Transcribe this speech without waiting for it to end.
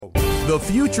The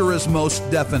future is most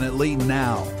definitely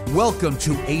now. Welcome to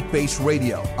 8Base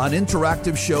Radio, an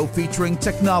interactive show featuring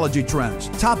technology trends,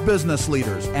 top business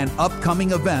leaders, and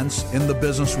upcoming events in the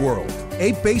business world.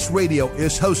 8Base Radio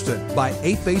is hosted by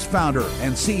 8Base founder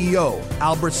and CEO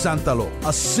Albert Santalo,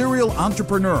 a serial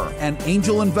entrepreneur and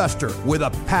angel investor with a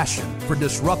passion for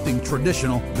disrupting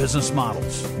traditional business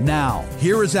models. Now,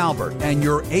 here is Albert and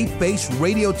your 8Base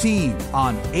Radio team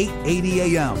on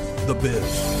 880 AM, The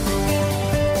Biz.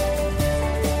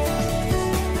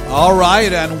 All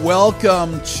right, and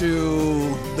welcome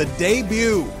to the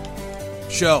debut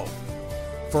show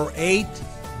for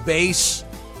 8Base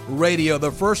Radio,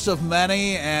 the first of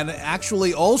many, and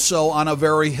actually also on a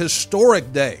very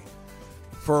historic day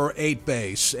for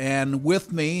 8Base. And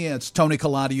with me, it's Tony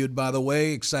Kaladiud, by the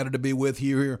way, excited to be with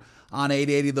you here on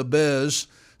 880 The Biz,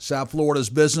 South Florida's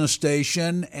business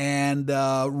station, and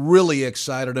really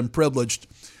excited and privileged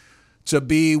to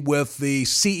be with the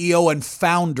CEO and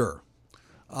founder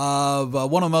of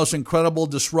one of the most incredible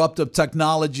disruptive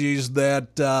technologies that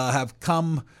have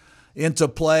come into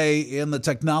play in the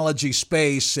technology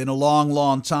space in a long,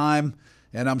 long time.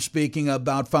 And I'm speaking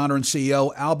about founder and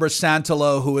CEO Albert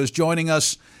Santalo, who is joining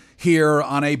us here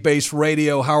on 8Base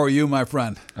Radio. How are you, my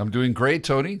friend? I'm doing great,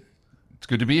 Tony. It's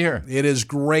good to be here. It is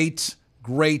great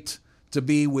to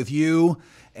be with you,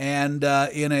 and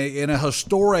in a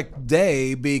historic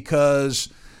day because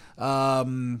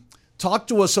talk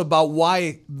to us about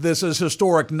why this is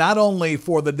historic, not only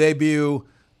for the debut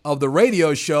of the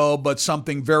radio show, but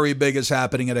something very big is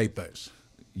happening at 8Base.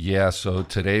 Yeah, so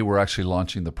today we're actually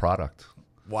launching the product.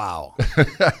 Wow.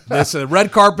 This is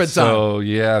red carpet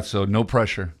time. So no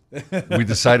pressure. We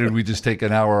decided we'd just take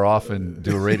an hour off and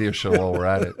do a radio show while we're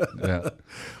at it. Yeah.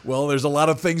 Well, there's a lot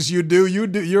of things you do.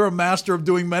 You're a master of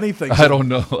doing many things. I don't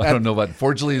know. But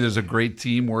fortunately, there's a great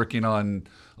team working on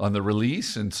the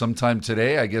release, and sometime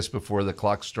today, I guess before the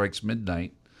clock strikes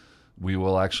midnight, we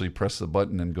will actually press the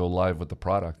button and go live with the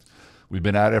product. We've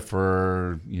been at it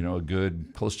for a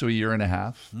good close to a year and a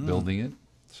half building it,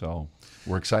 so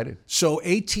we're excited. So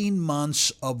 18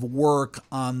 months of work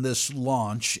on this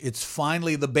launch. It's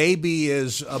finally, the baby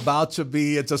is about to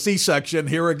be, it's a C-section,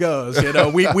 here it goes.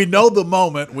 We know the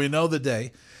moment, we know the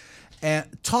day. And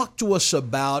talk to us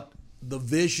about the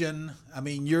vision. I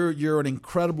mean, you're an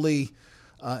incredibly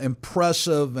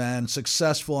impressive and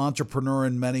successful entrepreneur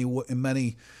in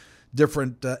many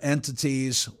different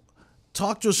entities.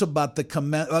 Talk to us about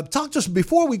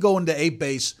before we go into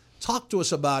 8Base. Talk to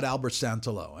us about Albert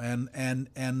Santalo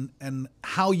and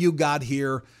how you got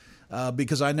here,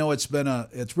 because I know it's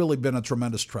really been a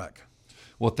tremendous trek.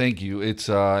 Well, thank you. It's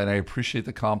and I appreciate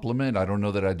the compliment. I don't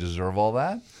know that I deserve all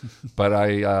that, but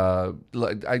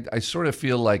I sort of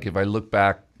feel like if I look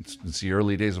back since the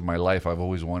early days of my life, I've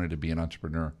always wanted to be an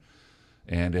entrepreneur,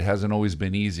 and it hasn't always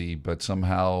been easy. But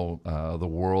somehow the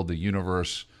world, the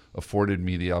universe, afforded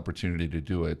me the opportunity to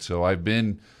do it. So I've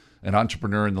been an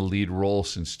entrepreneur in the lead role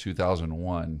since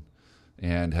 2001,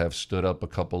 and have stood up a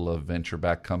couple of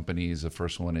venture-backed companies. The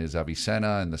first one is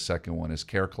Avicenna, and the second one is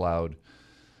CareCloud.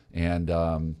 And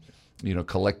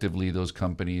collectively, those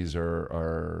companies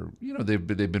are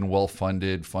they've been well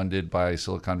funded by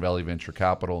Silicon Valley Venture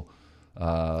Capital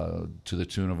to the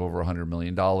tune of over $100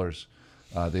 million.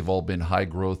 They've all been high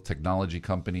growth technology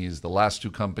companies. The last two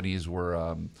companies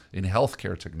were in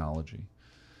healthcare technology.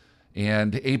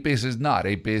 And 8Base is not.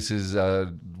 8Base is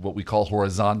what we call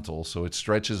horizontal, so it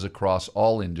stretches across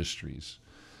all industries.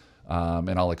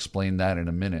 And I'll explain that in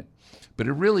a minute. But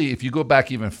it really, if you go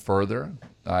back even further,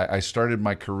 I started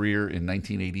my career in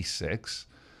 1986.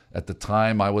 At the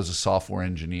time, I was a software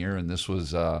engineer, and this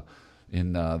was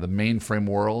in the mainframe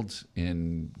world,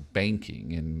 in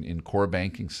banking, in core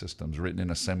banking systems, written in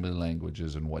assembly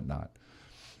languages and whatnot.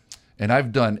 And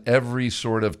I've done every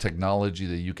sort of technology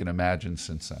that you can imagine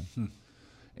since then.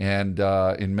 And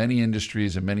in many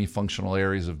industries and many functional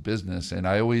areas of business. And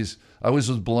I always was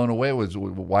blown away with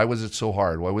why was it so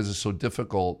hard? Why was it so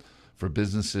difficult for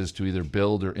businesses to either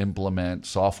build or implement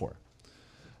software?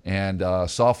 And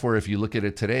software, if you look at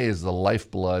it today, is the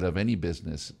lifeblood of any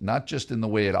business, not just in the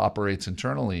way it operates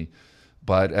internally,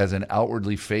 but as an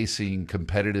outwardly facing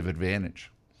competitive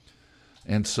advantage.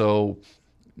 And so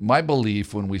my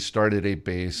belief when we started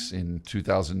 8Base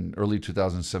in early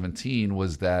 2017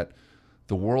 was that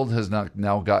the world has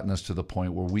now gotten us to the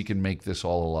point where we can make this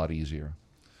all a lot easier.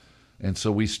 And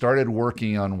so we started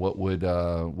working on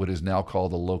what is now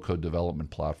called a low-code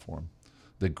development platform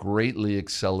that greatly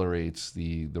accelerates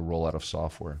the rollout of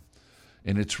software.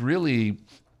 And it really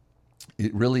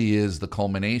is the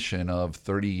culmination of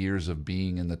 30 years of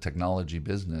being in the technology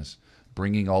business,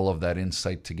 bringing all of that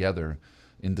insight together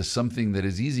into something that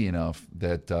is easy enough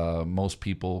that most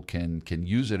people can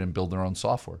use it and build their own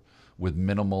software with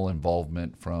minimal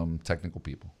involvement from technical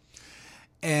people.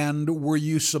 And were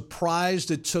you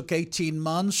surprised it took 18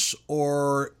 months,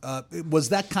 or was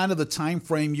that kind of the time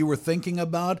frame you were thinking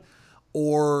about,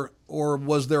 or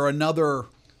was there another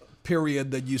period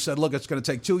that you said, look, it's going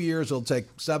to take 2 years, it'll take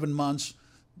 7 months?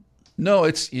 No,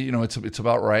 it's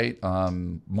about right.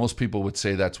 Most people would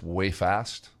say that's way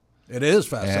fast. It is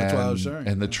fast. That's what I was saying.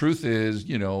 And the truth is,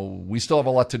 we still have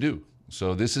a lot to do.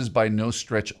 So this is by no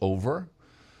stretch over.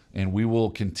 And we will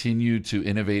continue to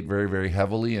innovate very, very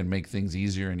heavily and make things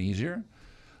easier and easier.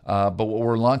 But what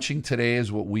we're launching today is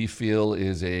what we feel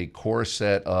is a core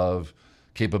set of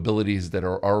capabilities that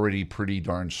are already pretty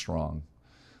darn strong.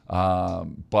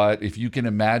 But if you can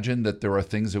imagine that there are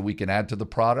things that we can add to the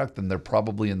product, then they're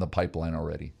probably in the pipeline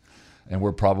already. And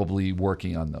we're probably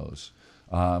working on those.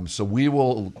 So we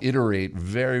will iterate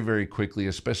very, very quickly,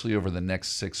 especially over the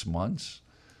next 6 months.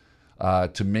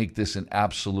 To make this an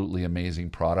absolutely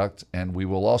amazing product. And we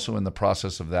will also, in the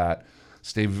process of that,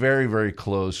 stay very, very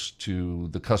close to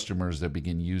the customers that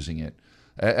begin using it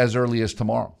as early as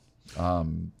tomorrow,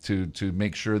 to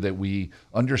make sure that we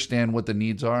understand what the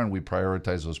needs are and we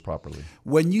prioritize those properly.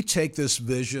 When you take this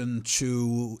vision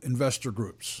to investor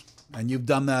groups, and you've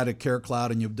done that at CareCloud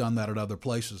and you've done that at other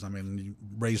places, I mean, you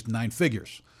raised 9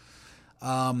 figures.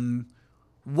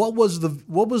 What was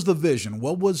the vision?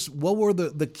 What were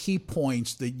the key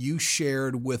points that you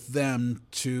shared with them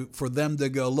for them to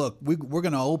go, look, we're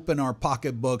going to open our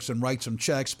pocketbooks and write some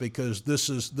checks because this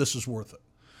is worth it?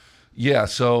 Yeah.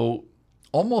 So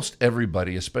almost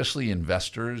everybody, especially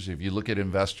investors, if you look at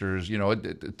investors,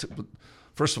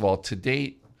 first of all, to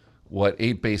date, what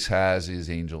 8base has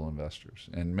is angel investors,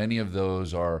 and many of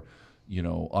those are,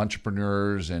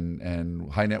 entrepreneurs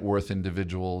and high net worth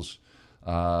individuals.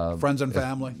 Friends and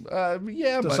family?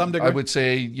 Yeah, to some degree. I would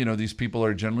say, these people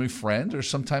are generally friends, or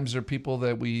sometimes they're people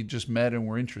that we just met and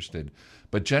were interested.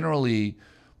 But generally,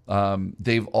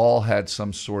 they've all had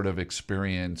some sort of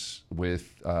experience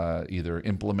with either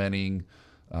implementing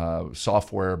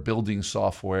software, building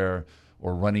software,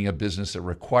 or running a business that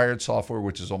required software,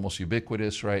 which is almost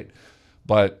ubiquitous, right?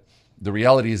 But the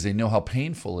reality is they know how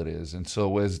painful it is. And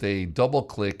so as they double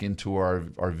click into our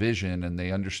vision and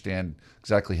they understand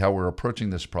exactly how we're approaching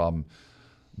this problem,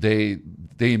 they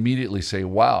immediately say,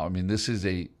 wow, I mean, this is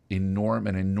an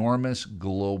enormous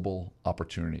global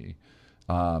opportunity.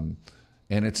 And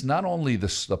it's not only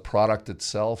the product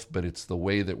itself, but it's the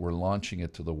way that we're launching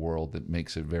it to the world that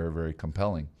makes it very, very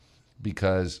compelling.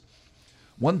 Because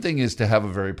one thing is to have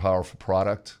a very powerful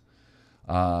product,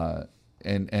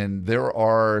 and there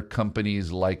are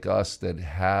companies like us that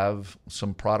have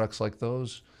some products like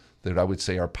those that I would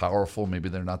say are powerful. Maybe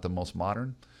they're not the most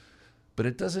modern, but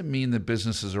it doesn't mean that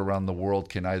businesses around the world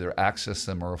can either access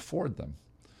them or afford them.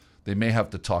 They may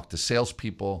have to talk to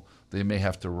salespeople. They may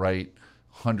have to write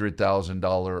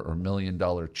 $100,000 or $1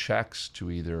 million checks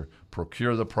to either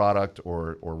procure the product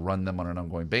or run them on an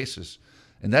ongoing basis.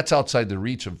 And that's outside the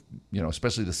reach of,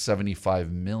 especially the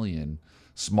 75 million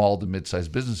small to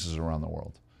mid-sized businesses around the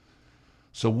world.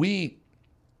 So we,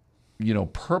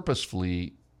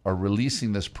 purposefully are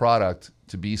releasing this product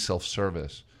to be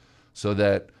self-service so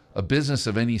that a business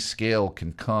of any scale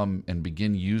can come and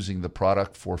begin using the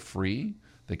product for free.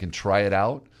 They can try it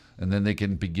out, and then they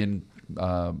can begin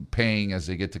paying as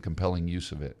they get to compelling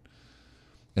use of it.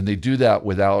 And they do that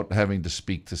without having to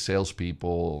speak to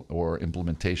salespeople or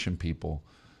implementation people.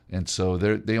 And so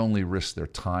they only risk their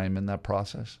time in that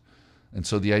process. And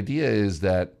so the idea is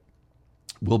that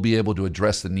we'll be able to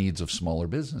address the needs of smaller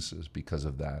businesses because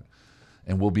of that.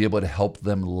 And we'll be able to help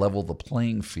them level the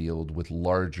playing field with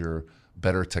larger,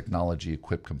 better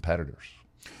technology-equipped competitors.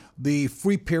 The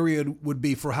free period would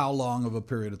be for how long of a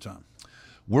period of time?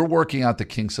 We're working out the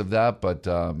kinks of that, but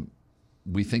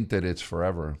we think that it's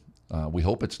forever. We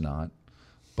hope it's not.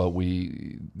 But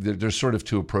there's sort of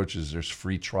two approaches. There's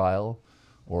free trial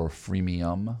or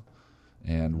freemium.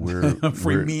 And we're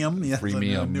freemium, yes,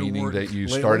 freemium, meaning that you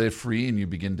start at free and you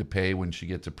begin to pay once you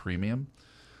get to premium.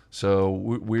 So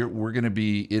we're going to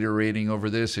be iterating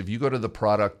over this. If you go to the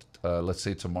product, let's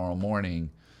say tomorrow morning,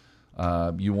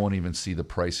 you won't even see the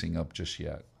pricing up just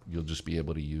yet. You'll just be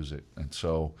able to use it. And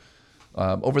so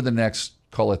over the next,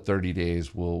 call it 30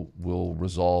 days, we'll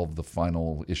resolve the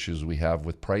final issues we have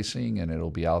with pricing, and it'll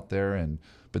be out there.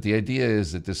 But the idea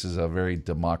is that this is a very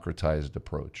democratized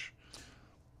approach.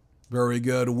 Very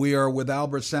good. We are with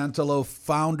Albert Santalo,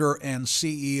 founder and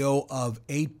CEO of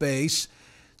 8base.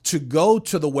 To go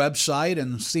to the website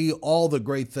and see all the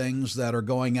great things that are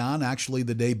going on, actually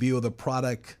the debut of the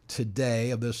product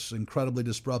today of this incredibly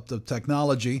disruptive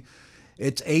technology,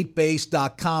 It's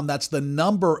 8base.com. That's the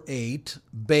number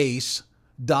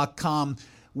 8base.com.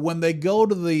 When they go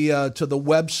to the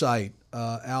website,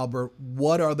 Albert,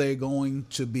 what are they going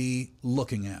to be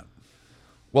looking at?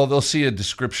 Well, they'll see a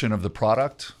description of the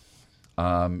product,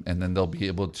 and then they'll be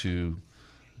able to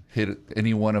hit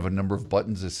any one of a number of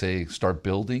buttons that say start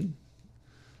building,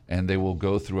 and they will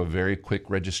go through a very quick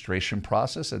registration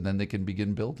process, and then they can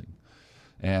begin building.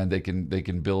 And they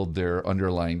can build their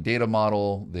underlying data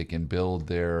model, they can build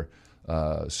their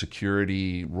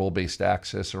security, role-based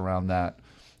access around that.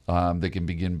 They can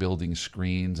begin building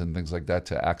screens and things like that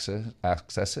to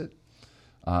access it.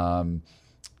 And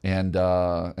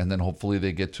then hopefully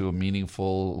they get to a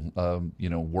meaningful,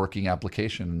 working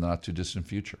application in the not too distant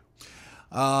future.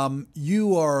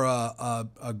 You are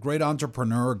a great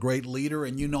entrepreneur, a great leader,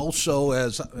 and you know, so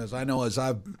as I know, as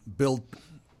I've built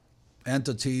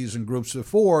entities and groups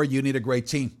before, you need a great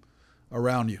team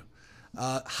around you.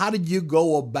 How did you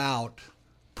go about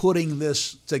putting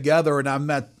this together? And I've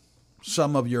met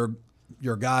some of your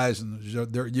guys, and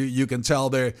you can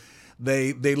tell they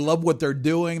love what they're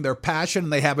doing. They're passionate.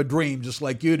 And they have a dream, just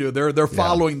like you do. They're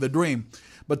following the dream.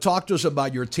 But talk to us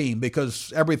about your team,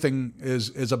 because everything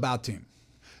is about team.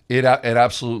 It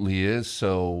absolutely is.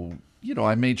 So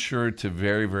I made sure to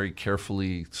very, very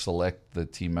carefully select the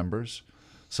team members.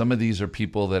 Some of these are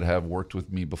people that have worked with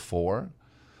me before,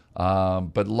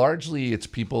 but largely it's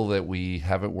people that we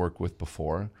haven't worked with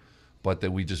before, but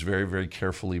that we just very, very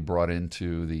carefully brought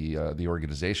into the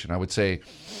organization. I would say,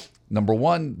 number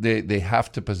one, they have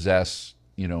to possess,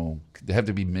 they have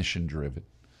to be mission driven.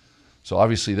 So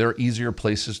obviously there are easier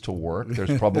places to work.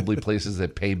 There's probably places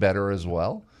that pay better as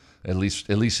well, at least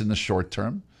in the short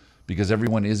term, because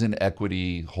everyone is an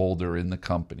equity holder in the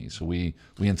company. So we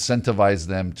incentivize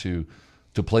them to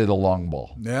play the long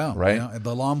ball. Yeah. Right? Yeah,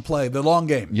 the long play, the long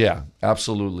game. Yeah,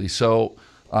 absolutely. So,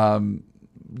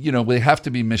 they have to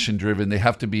be mission driven. They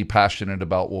have to be passionate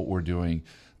about what we're doing.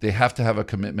 They have to have a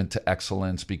commitment to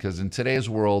excellence, because in today's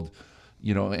world,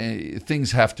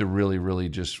 things have to really, really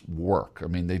just work. I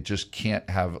mean, they just can't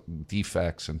have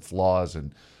defects and flaws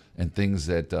and things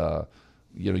that,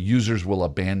 users will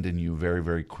abandon you very,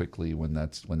 very quickly when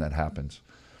that happens.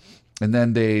 And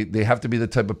then they have to be the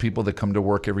type of people that come to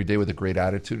work every day with a great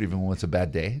attitude, even when it's a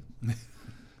bad day.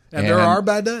 and there are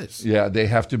bad days. Yeah, they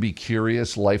have to be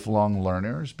curious, lifelong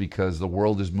learners, because the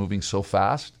world is moving so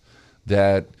fast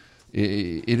that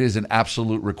it is an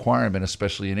absolute requirement,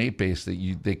 especially in 8base,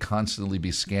 that they constantly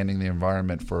be scanning the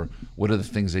environment for what are the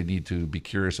things they need to be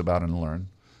curious about and learn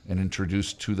and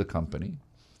introduce to the company.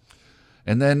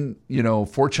 And then,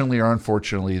 fortunately or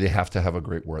unfortunately, they have to have a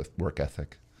great work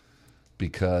ethic.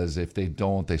 Because if they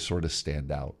don't, they sort of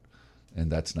stand out,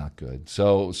 and that's not good.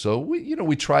 So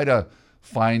we try to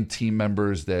find team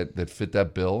members that fit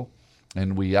that bill,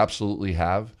 and we absolutely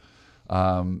have.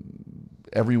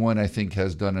 Everyone, I think,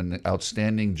 has done an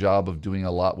outstanding job of doing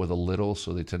a lot with a little,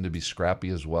 so they tend to be scrappy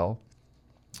as well.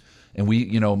 And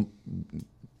we,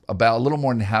 about a little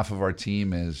more than half of our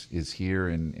team is here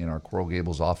in our Coral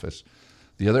Gables office.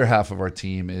 The other half of our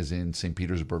team is in St.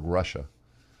 Petersburg, Russia.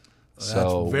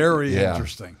 That's very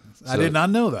interesting. I did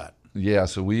not know that. Yeah,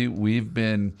 so we've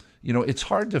been, it's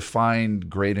hard to find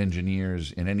great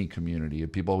engineers in any community.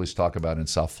 People always talk about in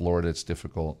South Florida it's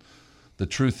difficult. The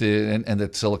truth is, and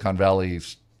that Silicon Valley,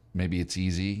 maybe it's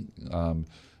easy.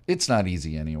 It's not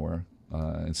easy anywhere.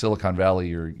 In Silicon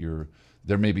Valley,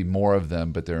 there may be more of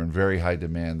them, but they're in very high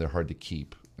demand. They're hard to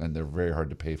keep, and they're very hard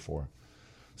to pay for.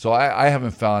 So I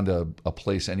haven't found a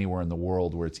place anywhere in the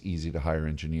world where it's easy to hire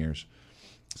engineers.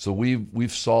 So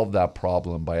we've solved that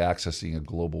problem by accessing a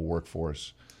global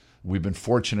workforce. We've been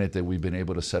fortunate that we've been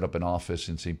able to set up an office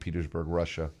in St. Petersburg,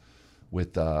 Russia,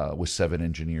 with 7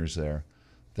 engineers there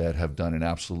that have done an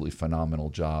absolutely phenomenal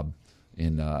job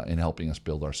in helping us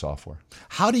build our software.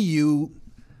 How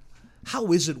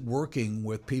is it working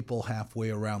with people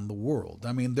halfway around the world?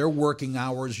 I mean, they're working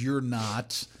hours, you're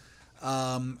not.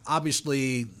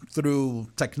 Obviously, through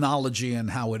technology and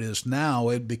how it is now,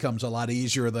 it becomes a lot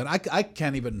easier than I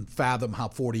can't even fathom how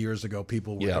 40 years ago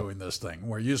people were doing this thing,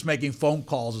 where you're just making phone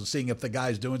calls and seeing if the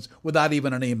guy's doing without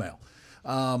even an email.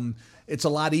 It's a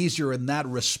lot easier in that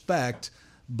respect,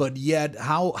 but yet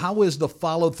how is the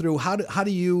follow through? How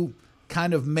do you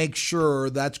kind of make sure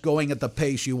that's going at the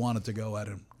pace you want it to go at?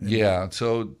 Yeah,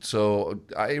 so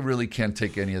I really can't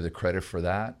take any of the credit for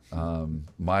that.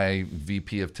 My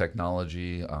VP of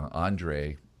technology,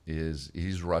 Andre,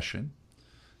 he's Russian.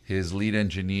 His lead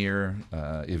engineer,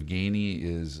 Evgeny,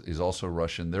 is also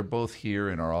Russian. They're both here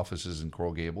in our offices in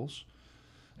Coral Gables,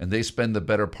 and they spend the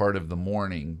better part of the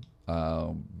morning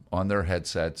on their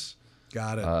headsets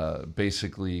Got it.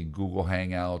 Basically Google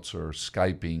Hangouts or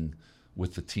Skyping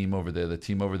with the team over there. The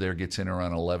team over there gets in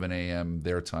around 11 a.m.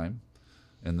 their time,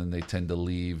 and then they tend to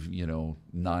leave,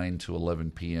 9 to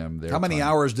 11 p.m. their time. How many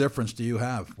hours difference do you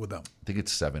have with them? I think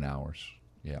it's 7 hours.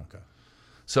 Yeah. Okay.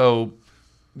 So,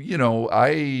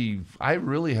 I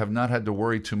really have not had to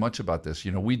worry too much about this.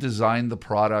 We designed the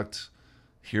product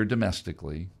here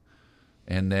domestically,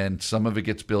 and then some of it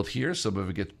gets built here, some of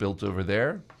it gets built over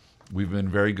there. We've been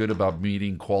very good about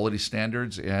meeting quality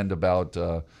standards and about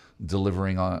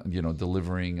delivering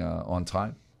on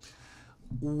time.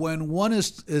 When one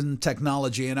is in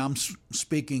technology, and I'm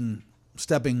stepping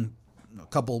a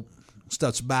couple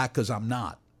steps back because I'm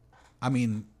not. I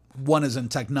mean, one is in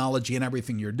technology and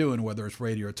everything you're doing, whether it's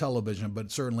radio or television,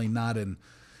 but certainly not in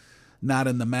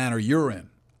the manner you're in.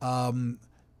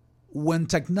 When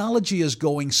technology is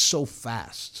going so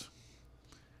fast,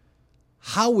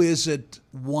 how is it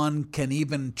one can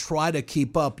even try to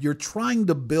keep up? You're trying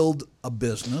to build a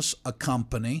business, a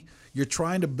company. You're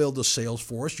trying to build a sales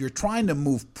force. You're trying to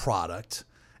move product.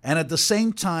 And at the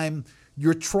same time,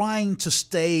 you're trying to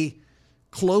stay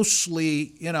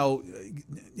closely,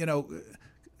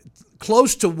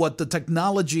 close to what the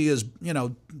technology is,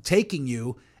 taking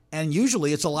you. And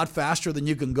usually it's a lot faster than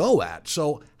you can go at.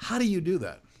 So how do you do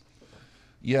that?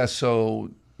 Yeah, so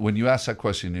when you ask that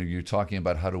question, you're talking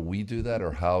about how do we do that,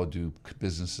 or how do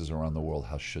businesses around the world,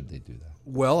 how should they do that?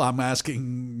 Well, I'm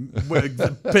asking,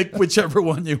 pick whichever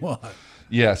one you want.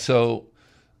 Yeah, so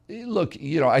look,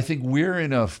 I think we're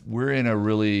in a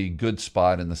really good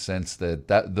spot in the sense that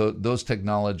those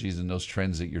technologies and those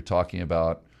trends that you're talking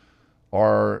about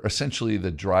are essentially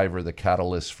the driver, the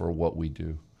catalyst for what we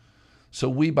do. So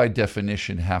we, by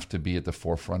definition, have to be at the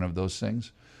forefront of those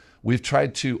things. We've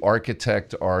tried to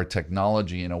architect our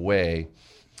technology in a way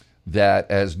that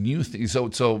as new things,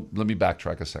 so let me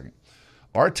backtrack a second.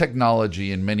 Our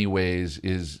technology in many ways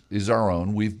is our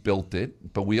own. We've built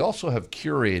it, but we also have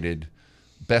curated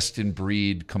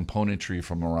best-in-breed componentry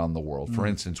from around the world. For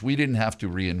instance, we didn't have to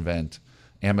reinvent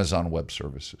Amazon Web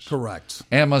Services. Correct.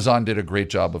 Amazon did a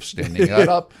great job of standing that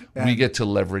up. We get to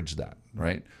leverage that,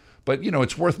 right? But,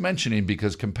 it's worth mentioning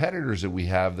because competitors that we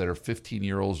have that are 15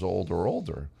 years old or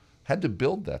older had to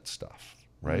build that stuff,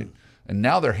 right? And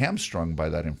now they're hamstrung by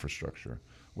that infrastructure,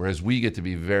 whereas we get to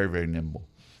be very, very nimble.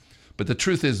 But the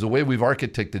truth is, the way we've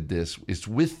architected this is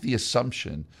with the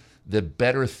assumption that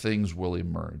better things will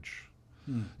emerge.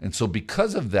 And so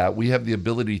because of that, we have the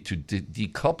ability to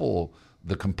decouple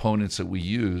the components that we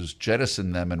use,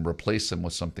 jettison them, and replace them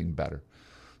with something better.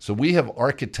 So we have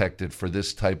architected for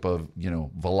this type of,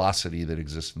 velocity that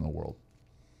exists in the world.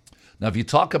 Now, if you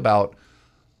talk about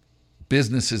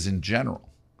businesses in general,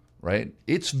 right?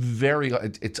 It's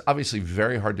obviously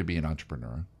very hard to be an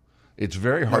entrepreneur. It's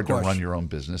very hard to run your own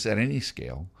business at any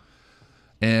scale.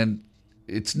 And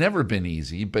it's never been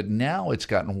easy, but now it's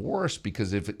gotten worse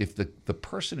because if the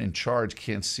person in charge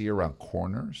can't see around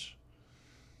corners,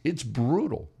 it's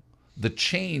brutal. The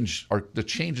changes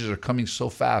are coming so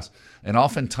fast, and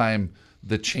oftentimes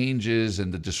the changes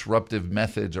and the disruptive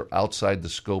methods are outside the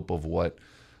scope of what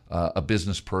a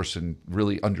business person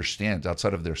really understands,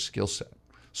 outside of their skill set.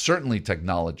 Certainly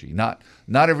technology. Not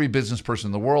every business person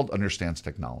in the world understands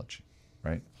technology,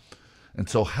 right? And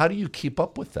so how do you keep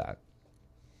up with that?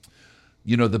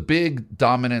 The big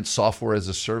dominant software as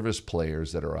a service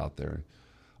players that are out there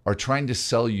are trying to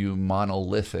sell you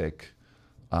monolithic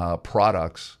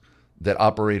products that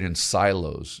operate in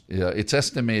silos. It's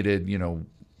estimated,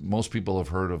 most people have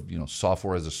heard of,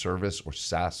 software as a service or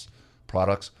SaaS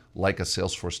products like a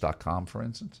Salesforce.com, for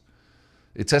instance.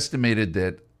 It's estimated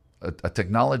that a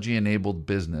technology-enabled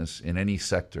business in any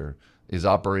sector is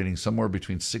operating somewhere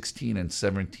between 16 and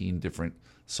 17 different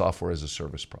software as a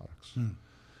service products.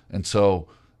 And so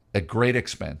at great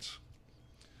expense.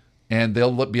 And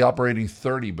they'll be operating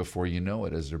 30 before you know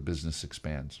it as their business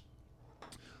expands.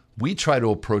 We try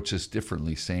to approach this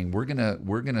differently, saying we're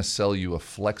gonna sell you a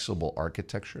flexible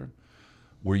architecture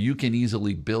where you can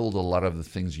easily build a lot of the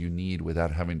things you need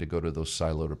without having to go to those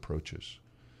siloed approaches.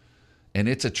 And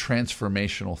it's a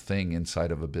transformational thing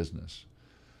inside of a business.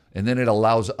 And then it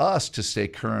allows us to stay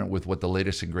current with what the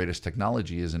latest and greatest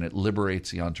technology is, and it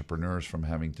liberates the entrepreneurs from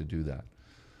having to do that.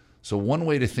 So one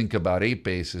way to think about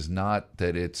 8base is not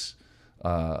that it's,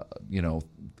 don't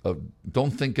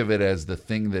think of it as the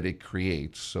thing that it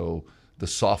creates, so the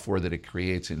software that it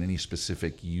creates in any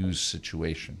specific use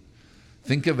situation.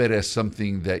 Think of it as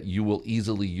something that you will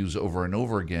easily use over and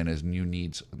over again as new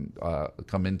needs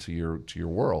come into your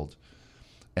world,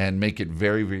 and make it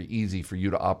very, very easy for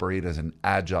you to operate as an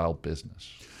agile business.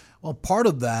 Well, part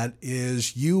of that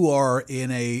is you are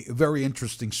in a very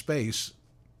interesting space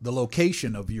the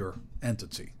location of your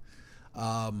entity.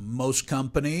 Most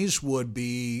companies would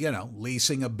be,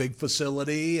 leasing a big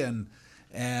facility and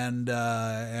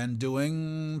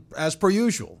doing as per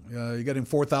usual. You're getting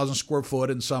 4,000 square foot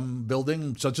in some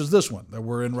building, such as this one that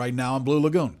we're in right now in Blue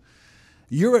Lagoon.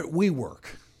 You're at WeWork.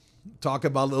 Talk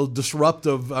about a little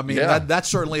disruptive. I mean, that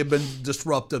certainly have been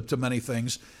disruptive to many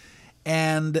things.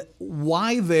 And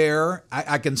why there?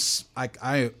 I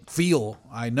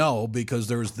know because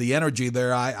there's the energy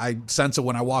there. I sense it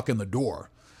when I walk in the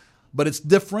door, but it's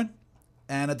different.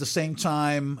 And at the same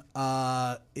time,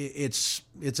 it's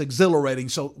exhilarating.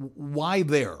 So why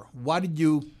there? Why did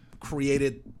you create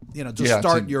it?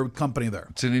 Start your company there.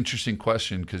 It's an interesting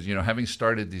question because having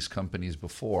started these companies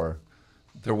before,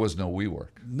 there was no WeWork.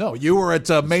 No, you were at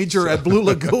at Blue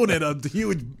Lagoon in a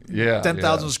huge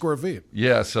 10,000 square feet.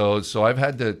 Yeah, so I've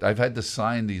had to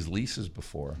sign these leases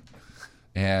before,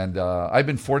 and I've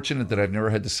been fortunate that I've never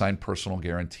had to sign personal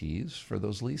guarantees for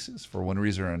those leases for one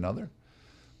reason or another.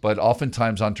 But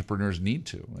oftentimes entrepreneurs need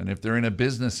to. And if they're in a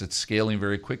business that's scaling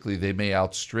very quickly, they may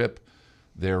outstrip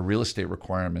their real estate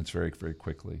requirements very, very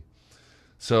quickly.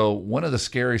 So one of the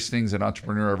scariest things an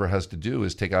entrepreneur ever has to do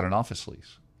is take out an office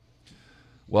lease.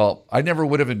 Well, I never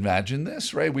would have imagined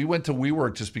this, right? We went to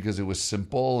WeWork just because it was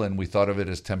simple and we thought of it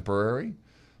as temporary.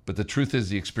 But the truth is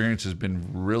the experience has been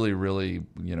really, really,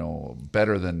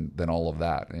 better than all of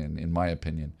that, in my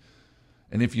opinion.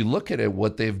 And if you look at it,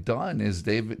 what they've done is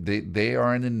they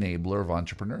are an enabler of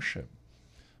entrepreneurship,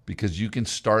 because you can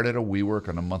start at a WeWork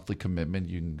on a monthly commitment.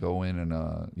 You can go in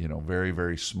a very,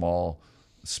 very small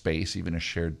space, even a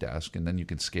shared desk, and then you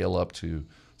can scale up to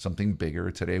something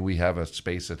bigger. Today we have a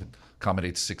space that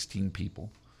accommodates 16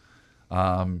 people,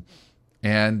 and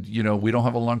we don't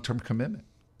have a long-term commitment.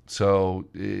 So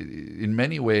in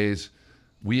many ways,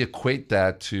 we equate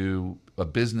that to a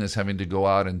business having to go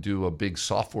out and do a big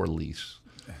software lease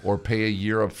or pay a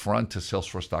year up front to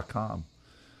Salesforce.com.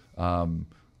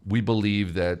 We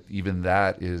believe that even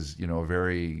that is, a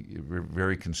very,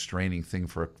 very constraining thing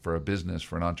for a business,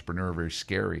 for an entrepreneur, very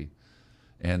scary,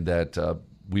 and that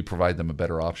we provide them a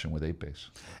better option with 8Base.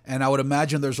 And I would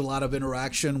imagine there's a lot of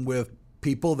interaction with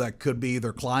people that could be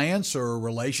either clients or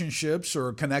relationships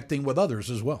or connecting with others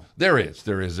as well. There is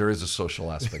a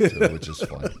social aspect to it, which is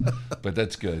fun, but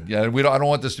that's good. Yeah, I don't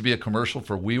want this to be a commercial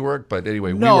for WeWork, but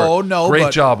anyway, WeWork,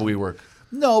 great job, WeWork.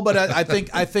 No, but I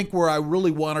think where I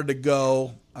really wanted to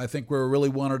go,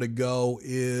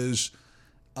 is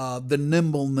the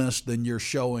nimbleness that you're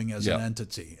showing as an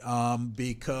entity,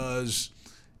 because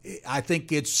I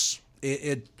think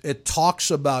it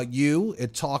talks about you.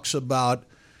 It talks about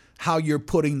how you're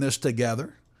putting this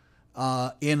together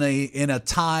in a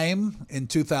time in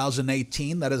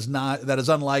 2018 that is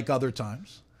unlike other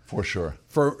times. For sure.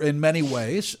 In many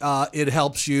ways, it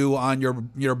helps you on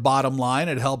your bottom line.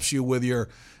 It helps you with your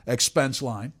expense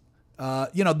line.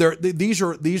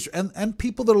 These and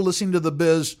people that are listening to the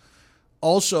biz.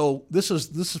 Also, this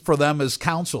is for them as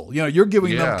counsel. You're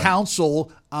giving them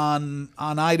counsel on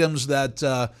items that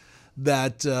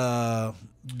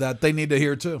they need to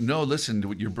hear too. No,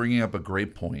 listen, you're bringing up a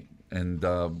great point. And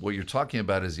what you're talking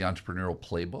about is the entrepreneurial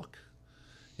playbook.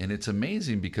 And it's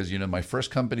amazing because, my first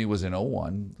company was in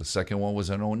 2001, the second one was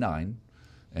in 2009,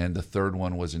 and the third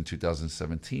one was in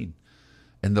 2017.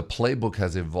 And the playbook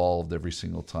has evolved every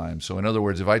single time. So in other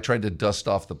words, if I tried to dust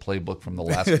off the playbook from the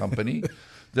last company,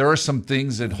 there are some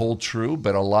things that hold true,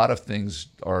 but a lot of things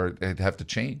have to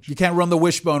change. You can't run the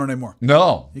wishbone anymore.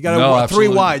 No. You got to go 3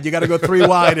 wide. You got to go 3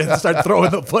 wide and start throwing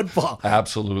the football.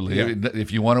 Absolutely. Yeah.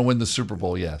 If you want to win the Super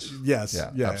Bowl, yes. Yes.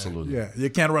 Yeah, absolutely. Yeah.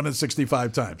 You can't run it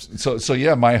 65 times. So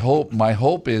yeah, my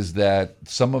hope is that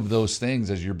some of those things,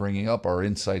 as you're bringing up, are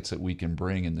insights that we can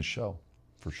bring in the show,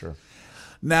 for sure.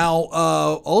 Now,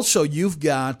 also, you've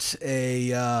got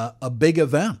a big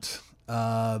event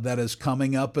that is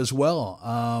coming up as well.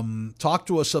 Talk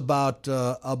to us about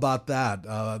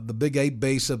that. The big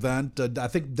 8Base event, I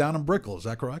think down in Brickell, is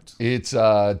that correct? It's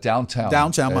downtown.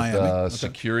 Downtown Miami. At the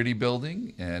Security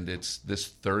Building, and it's this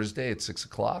Thursday at 6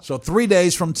 o'clock. So 3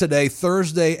 days from today,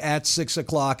 Thursday at 6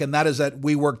 o'clock, and that is at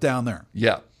WeWork down there.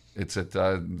 Yeah. It's at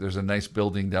there's a nice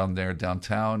building down there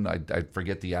downtown. I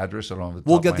forget the address. I don't have the top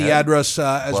We'll of get my the head. address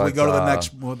as we go to the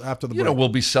next after the break. We'll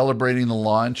be celebrating the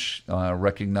launch,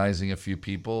 recognizing a few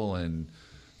people, and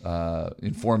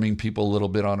informing people a little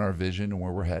bit on our vision and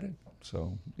where we're headed.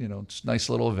 So it's a nice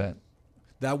little event.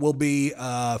 That will be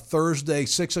Thursday,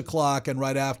 6 o'clock, and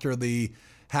right after the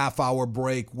half-hour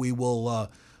break, we will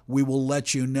we will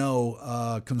let you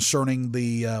know concerning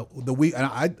the week. And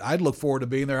I'd look forward to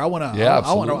being there. I want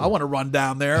to run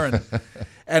down there and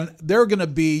and they're going to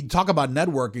be talk about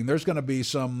networking. There's going to be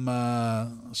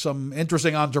some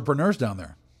interesting entrepreneurs down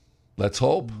there. Let's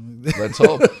hope. Let's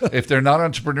hope. If they're not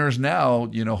entrepreneurs now,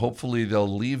 hopefully they'll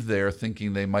leave there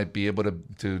thinking they might be able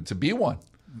to be one.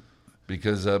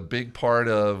 Because a big part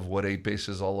of what 8Base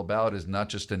is all about is not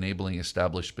just enabling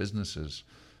established businesses,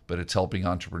 but it's helping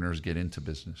entrepreneurs get into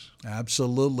business.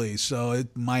 Absolutely. So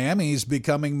Miami's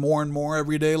becoming more and more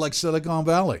every day like Silicon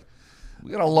Valley.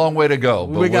 We got a long way to go.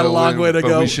 We got a long way to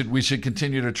go. We should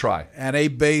continue to try. And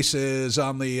 8Base is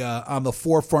on the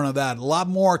forefront of that. A lot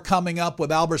more coming up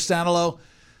with Albert Santalo,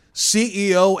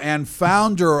 CEO and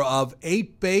founder of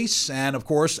 8Base, and of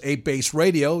course 8Base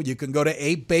Radio. You can go to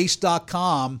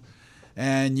 8base.com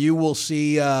and you will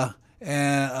see a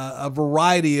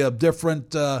variety of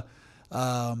different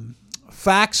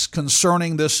facts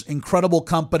concerning this incredible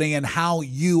company and how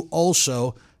you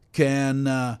also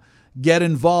can get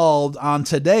involved on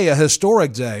today, a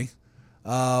historic day,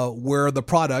 where the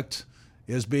product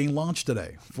is being launched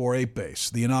today for 8Base,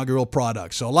 the inaugural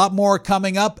product. So a lot more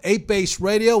coming up. 8Base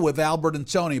Radio with Albert and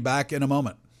Tony back in a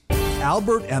moment.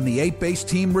 Albert and the 8Base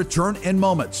team return in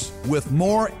moments with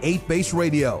more 8Base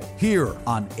Radio here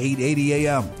on 880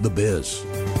 AM The Biz.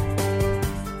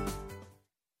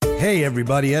 Hey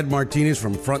everybody, Ed Martinez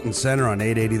from Front and Center on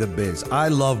 880 The Biz. I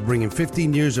love bringing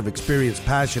 15 years of experience,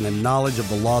 passion, and knowledge of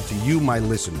the law to you, my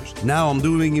listeners. Now I'm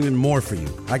doing even more for you.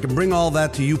 I can bring all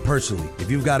that to you personally.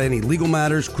 If you've got any legal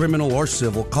matters, criminal or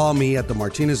civil, call me at the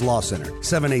Martinez Law Center,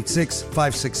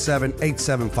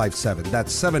 786-567-8757.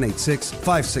 That's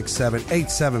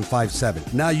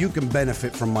 786-567-8757. Now you can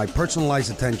benefit from my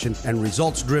personalized attention and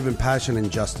results-driven passion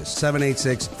and justice.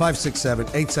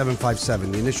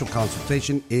 786-567-8757. The initial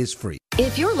consultation is free.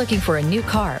 If you're looking for a new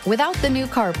car without the new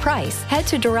car price, head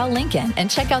to Doral Lincoln and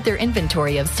check out their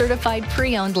inventory of certified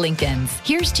pre-owned Lincolns.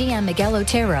 Here's GM Miguel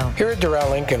Otero. Here at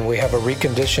Doral Lincoln, we have a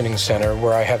reconditioning center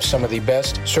where I have some of the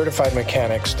best certified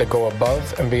mechanics that go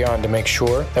above and beyond to make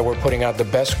sure that we're putting out the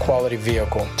best quality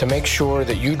vehicle, to make sure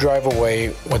that you drive away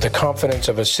with the confidence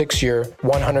of a 6-year,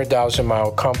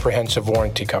 100,000-mile comprehensive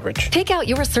warranty coverage. Pick out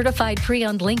your certified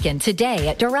pre-owned Lincoln today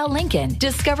at Doral Lincoln.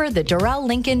 Discover the Doral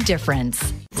Lincoln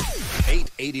difference.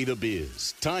 880 The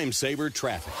Biz, Time Saver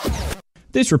Traffic.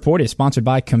 This report is sponsored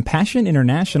by Compassion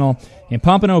International. In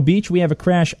Pompano Beach, we have a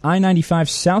crash I-95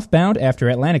 southbound after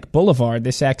Atlantic Boulevard.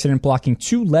 This accident blocking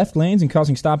 2 left lanes and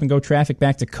causing stop-and-go traffic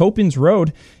back to Copans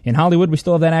Road. In Hollywood, we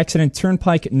still have that accident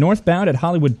Turnpike northbound at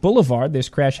Hollywood Boulevard. This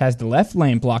crash has the left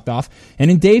lane blocked off. And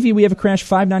in Davie, we have a crash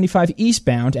 595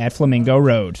 eastbound at Flamingo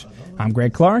Road. I'm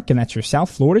Greg Clark, and that's your South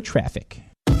Florida traffic.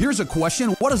 Here's a question.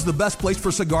 What is the best place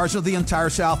for cigars in the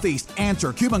entire Southeast?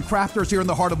 Answer. Cuban Crafters here in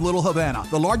the heart of Little Havana.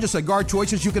 The largest cigar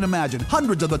choices you can imagine.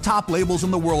 Hundreds of the top labels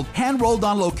in the world. Hand-rolled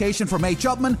on location from H.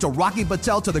 Upman to Rocky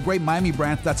Patel to the great Miami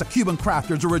brand. That's a Cuban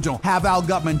Crafters original. Have Al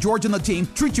Gutman, George, and the team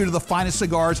treat you to the finest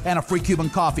cigars and a free Cuban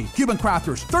coffee. Cuban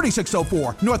Crafters,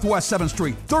 3604 Northwest 7th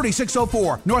Street.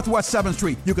 3604 Northwest 7th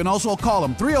Street. You can also call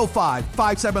them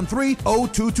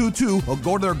 305-573-0222 or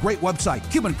go to their great website,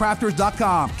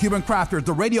 CubanCrafters.com. Cuban Crafters,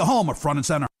 the radio home of Front and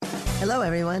Center. Hello,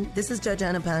 everyone. This is Judge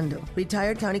Anna Pando,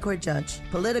 retired county court judge,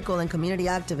 political and community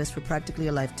activist for practically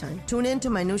a lifetime. Tune in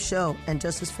to my new show, And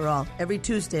Justice for All, every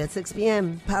Tuesday at 6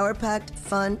 p.m. Power-packed,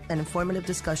 fun, and informative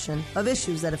discussion of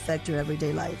issues that affect your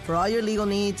everyday life. For all your legal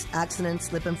needs, accidents,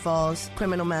 slip and falls,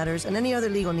 criminal matters, and any other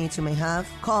legal needs you may have,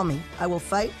 call me. I will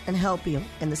fight and help you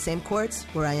in the same courts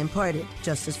where I imparted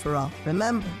justice for all.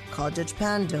 Remember, call Judge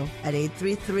Pando at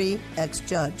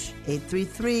 833-X-Judge,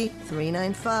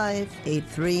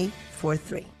 833-395-8343.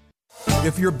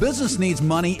 If your business needs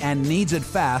money and needs it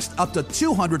fast, up to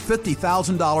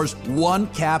 $250,000, One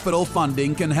Capital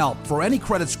Funding can help. For any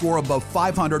credit score above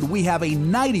 500, we have a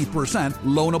 90%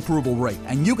 loan approval rate,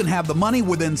 and you can have the money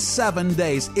within 7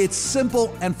 days. It's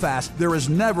simple and fast. There is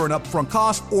never an upfront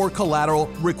cost or collateral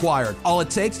required. All it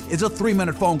takes is a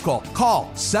 3-minute phone call.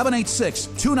 Call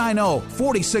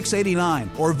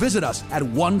 786-290-4689 or visit us at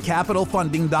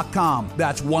onecapitalfunding.com.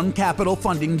 That's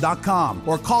onecapitalfunding.com,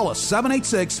 or call us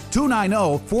 786-290-4689.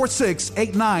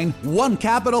 One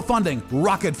Capital Funding,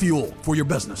 rocket fuel for your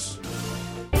business.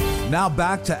 Now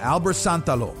back to Albert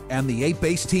Santalo and the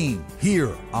 8Base team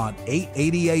here on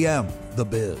 880 AM The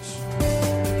Biz.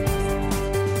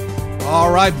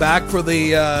 All right, back for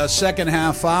the second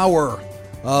half hour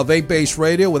of 8Base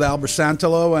Radio with Albert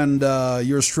Santalo and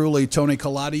yours truly, Tony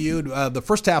Colladiu. The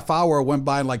first half hour went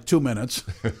by in like 2 minutes.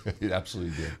 It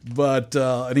absolutely did. But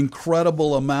an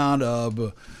incredible amount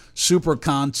of super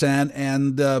content.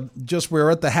 And we're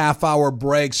at the half-hour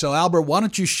break. So, Albert, why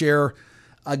don't you share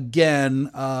again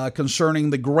concerning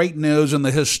the great news and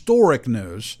the historic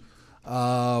news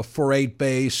for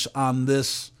 8Base on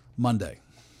this Monday?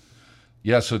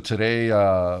 Yeah, so today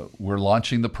we're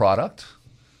launching the product.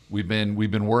 We've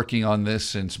been working on this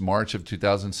since March of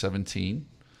 2017.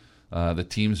 The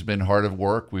team's been hard at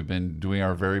work. We've been doing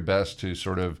our very best to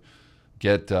sort of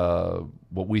get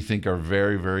what we think are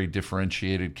very, very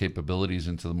differentiated capabilities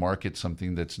into the market,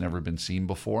 something that's never been seen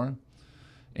before,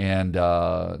 and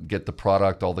get the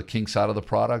product, all the kinks out of the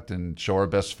product, and show our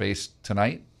best face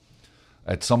tonight.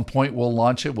 At some point, we'll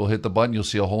launch it. We'll hit the button. You'll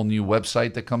see a whole new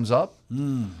website that comes up.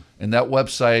 And that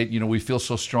website, we feel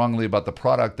so strongly about the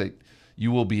product that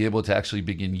you will be able to actually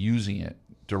begin using it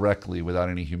directly without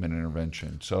any human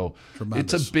intervention. So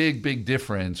Tremendous. It's a big, big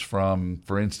difference from,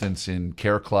 for instance, in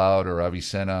CareCloud or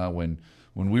Avicenna. When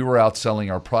we were out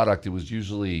selling our product, it was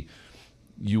usually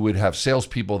you would have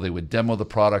salespeople. They would demo the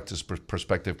product to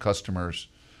prospective customers.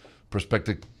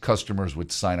 Prospective customers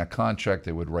would sign a contract.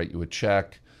 They would write you a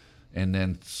check. And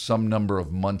then some number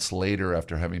of months later,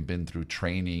 after having been through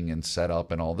training and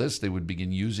setup and all this, they would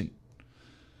begin using it.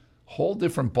 Whole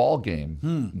different ball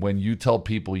game when you tell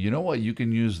people, you know what, you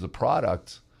can use the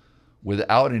product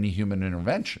without any human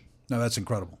intervention. No, that's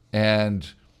incredible. And,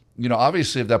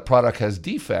 obviously if that product has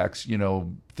defects,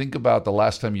 think about the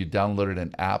last time you downloaded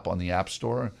an app on the App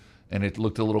Store and it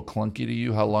looked a little clunky to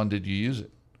you. How long did you use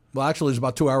it? Well, actually, it was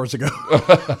about 2 hours ago.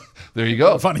 There you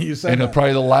go. Funny you said that. And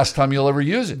probably the last time you'll ever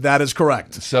use it. That is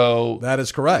correct. So that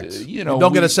is correct. You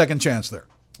don't get a second chance there.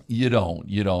 You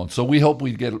don't. So we hope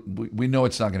we know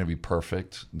it's not going to be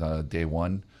perfect day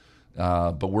one,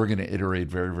 but we're going to iterate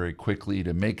very, very quickly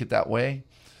to make it that way.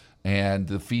 And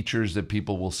the features that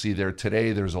people will see there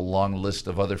today, there's a long list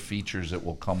of other features that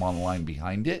will come online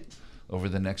behind it over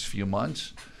the next few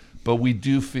months. But we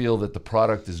do feel that the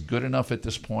product is good enough at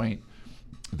this point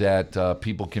that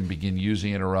people can begin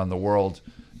using it around the world,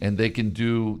 and they can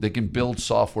build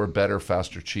software better,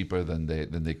 faster, cheaper than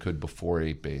they could before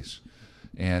 8Base.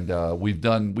 And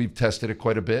we've tested it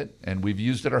quite a bit, and we've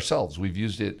used it ourselves. We've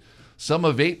used it. Some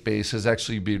of 8Base has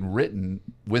actually been written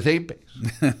with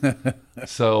 8Base.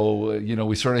 So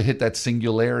we sort of hit that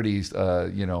singularity a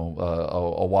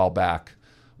while back,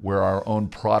 where our own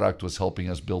product was helping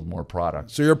us build more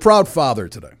products. So you're a proud father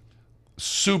today.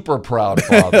 Super proud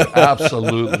father.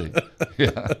 Absolutely.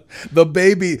 Yeah. The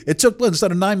baby, it took,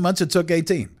 instead of 9 months, it took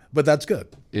 18, but that's good.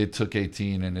 It took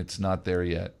 18 and it's not there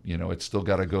yet. It's still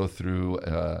got to go through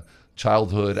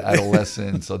childhood,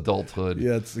 adolescence, adulthood,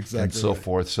 it's exactly and so right.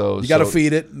 forth. So you got to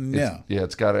feed it.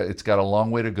 It's got a long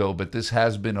way to go, but this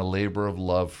has been a labor of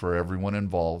love for everyone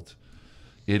involved.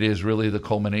 It is really the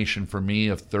culmination for me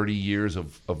of 30 years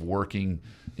of working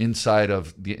inside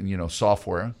of the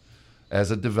software, as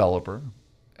a developer,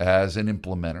 as an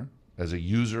implementer, as a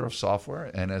user of software,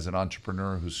 and as an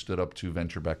entrepreneur who stood up to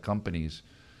venture-backed companies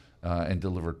and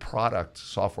delivered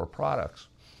software products.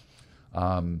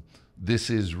 This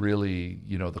is really,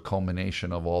 the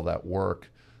culmination of all that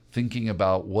work, thinking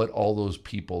about what all those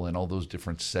people in all those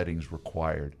different settings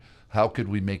required. How could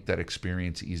we make that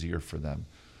experience easier for them?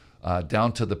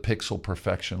 Down to the pixel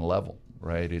perfection level,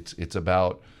 right? It's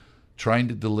about trying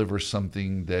to deliver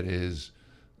something that is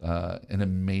an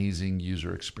amazing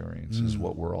user experience is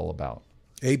what we're all about.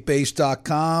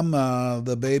 8base.com.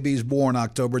 The baby's born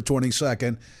October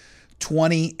 22nd,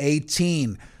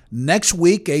 2018. Next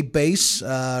week, 8Base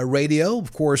Radio,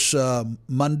 of course,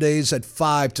 Mondays at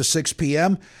 5 to 6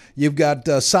 p.m. You've got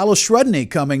Salo Sredny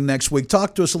coming next week.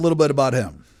 Talk to us a little bit about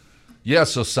him. Yeah,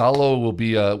 so Salo will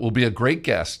be a great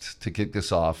guest to kick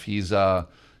this off. He's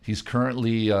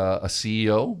currently a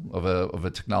CEO of a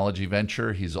technology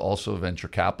venture. He's also a venture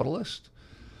capitalist.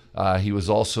 He was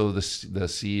also the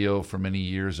CEO for many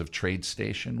years of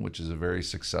TradeStation, which is a very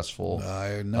successful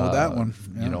I know that one.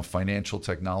 Yeah. Financial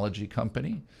technology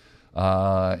company.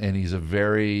 And he's a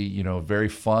very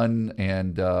fun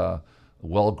and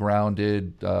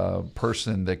well-grounded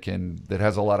person that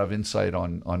has a lot of insight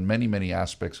on many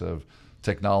aspects of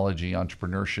technology,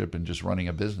 entrepreneurship, and just running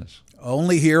a business.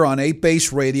 Only here on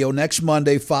 8Base Radio next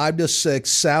Monday, 5 to 6,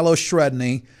 Salo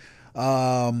Sredny.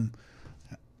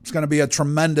 It's going to be a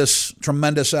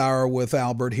tremendous hour with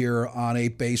Albert here on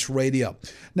 8Base Radio.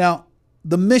 Now,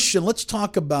 the mission, let's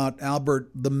talk about, Albert,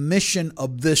 the mission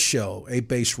of this show,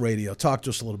 8Base Radio. Talk to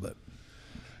us a little bit.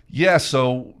 Yeah,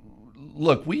 so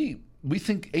look, we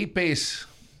think 8Base,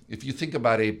 if you think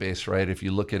about 8Base, right, if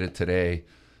you look at it today,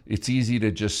 it's easy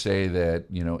to just say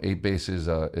that 8Base is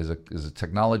a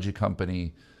technology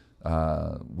company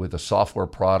with a software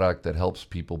product that helps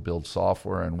people build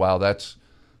software, and wow, that's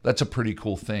That's a pretty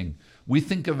cool thing. We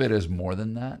think of it as more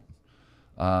than that.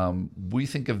 We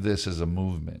think of this as a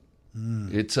movement.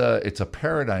 It's a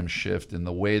paradigm shift in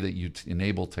the way that you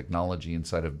enable technology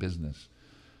inside of business.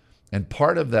 And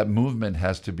part of that movement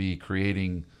has to be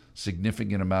creating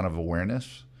significant amount of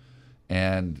awareness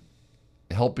and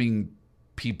helping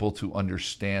people to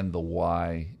understand the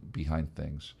why behind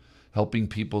things, helping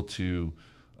people to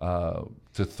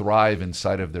thrive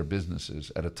inside of their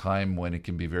businesses at a time when it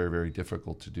can be very, very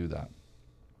difficult to do that.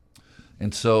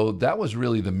 And so that was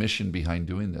really the mission behind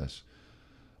doing this,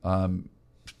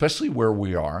 especially where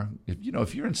we are.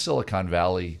 If you're in Silicon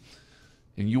Valley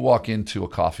and you walk into a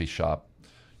coffee shop,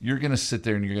 you're going to sit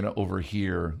there and you're going to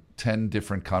overhear 10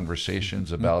 different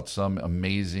conversations about some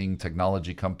amazing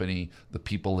technology company, the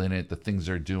people in it, the things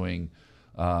they're doing,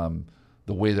 the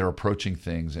way they're approaching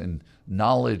things. And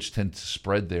knowledge tends to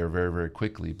spread there very, very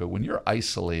quickly. But when you're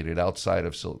isolated outside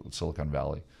of Silicon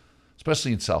Valley,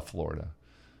 especially in South Florida,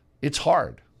 it's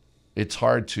hard. It's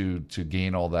hard to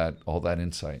gain all that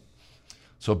insight.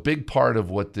 So a big part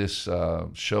of what this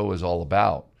show is all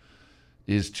about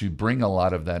is to bring a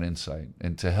lot of that insight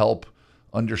and to help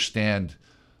understand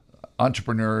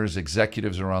entrepreneurs,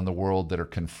 executives around the world that are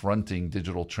confronting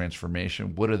digital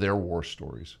transformation. What are their war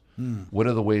stories? What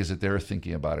are the ways that they're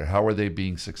thinking about it? How are they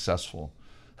being successful?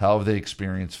 How have they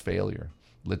experienced failure?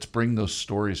 Let's bring those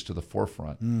stories to the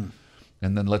forefront.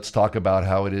 And then let's talk about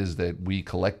how it is that we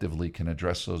collectively can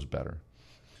address those better.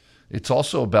 It's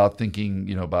also about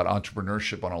thinking, about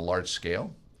entrepreneurship on a large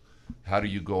scale. How do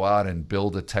you go out and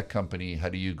build a tech company? How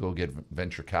do you go get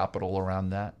venture capital around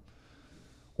that?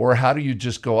 Or how do you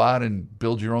just go out and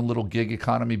build your own little gig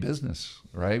economy business,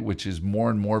 right? Which is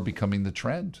more and more becoming the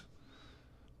trend.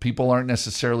 People aren't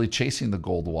necessarily chasing the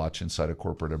gold watch inside of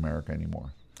corporate America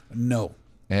anymore. No.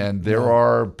 And there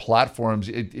are platforms.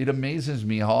 It amazes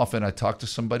me how often I talk to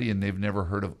somebody and they've never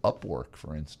heard of Upwork,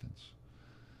 for instance.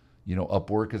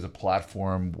 Upwork is a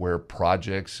platform where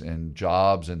projects and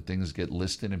jobs and things get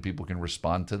listed and people can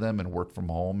respond to them and work from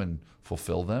home and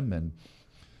fulfill them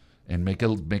and make a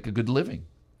good living.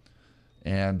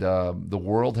 And the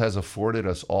world has afforded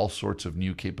us all sorts of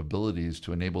new capabilities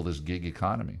to enable this gig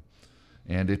economy.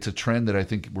 And it's a trend that I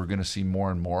think we're going to see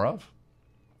more and more of.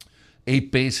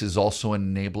 8base is also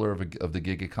an enabler of the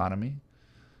gig economy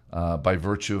by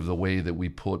virtue of the way that we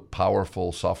put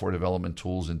powerful software development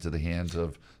tools into the hands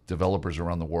of developers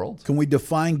around the world. Can we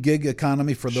define gig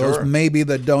economy for those maybe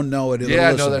that don't know it?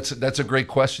 Yeah, no, that's a great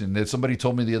question. Somebody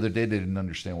told me the other day they didn't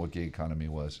understand what gig economy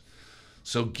was.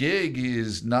 So gig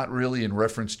is not really in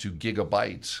reference to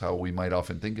gigabytes, how we might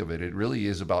often think of it. It really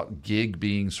is about gig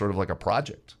being sort of like a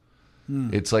project.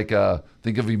 It's like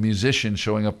think of a musician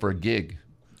showing up for a gig.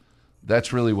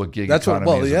 That's really what gig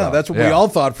economy is about. That's what we all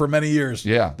thought for many years.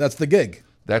 Yeah. That's the gig.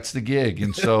 That's the gig.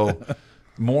 And so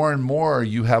more and more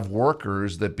you have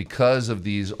workers that because of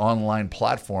these online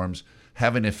platforms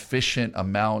have an efficient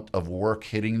amount of work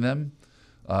hitting them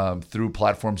through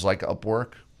platforms like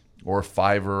Upwork or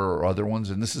Fiverr or other ones.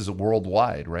 And this is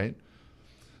worldwide, right?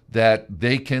 That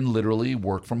they can literally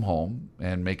work from home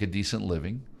and make a decent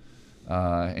living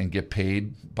and get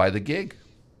paid by the gig.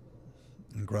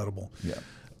 Incredible. Yeah.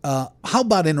 How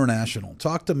about international?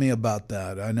 Talk to me about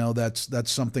that. I know that's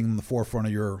something in the forefront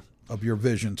of your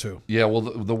vision too. Yeah, well,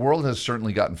 the world has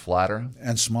certainly gotten flatter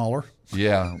and smaller.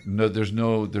 Yeah, no, there's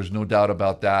no doubt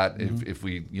about that. Mm-hmm. If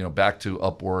we back to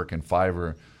Upwork and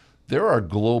Fiverr, there are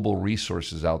global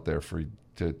resources out there for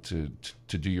to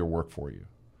do your work for you,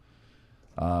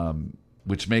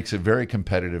 which makes it very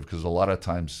competitive because a lot of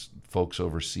times folks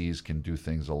overseas can do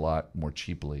things a lot more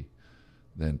cheaply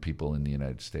than people in the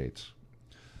United States.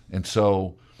 And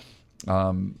so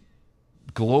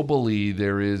globally,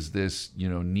 there is this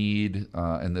need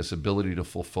and this ability to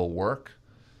fulfill work.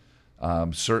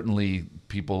 Certainly,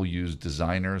 people use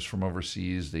designers from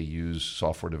overseas. They use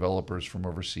software developers from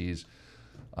overseas.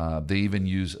 They even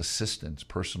use assistants,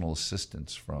 personal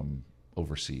assistants from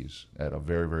overseas at a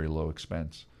very, very low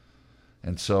expense.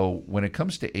 And so when it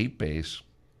comes to 8base,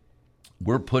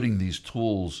 we're putting these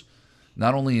tools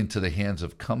not only into the hands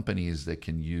of companies that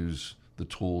can use the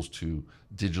tools to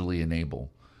digitally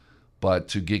enable, but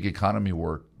to gig economy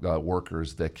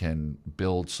workers that can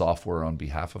build software on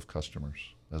behalf of customers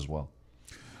as well.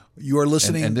 You are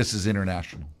listening, and this is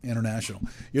international. International.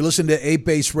 You're listening to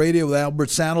 8base Radio with Albert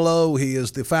Santalo. He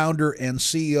is the founder and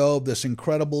CEO of this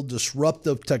incredible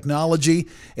disruptive technology.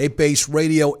 8base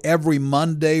Radio every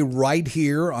Monday right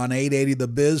here on 880 The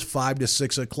Biz, 5 to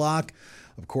 6 o'clock.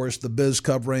 Of course, The Biz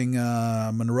covering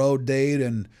Monroe, Dade,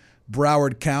 and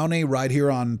Broward County right here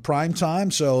on prime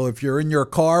time. So if you're in your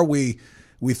car, we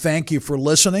We thank you for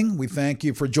listening. We thank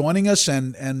you for joining us,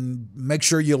 and make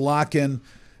sure you lock in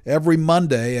every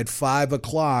Monday at 5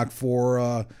 o'clock for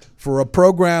a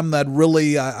program that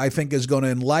really I think is going to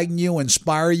enlighten you,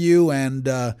 inspire you, and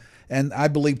I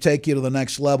believe take you to the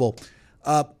next level.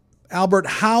 Albert,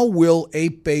 how will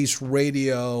 8 Base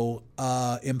Radio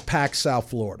impact South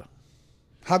Florida?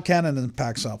 How can it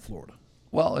impact South Florida?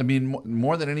 Well, I mean,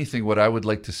 more than anything, what I would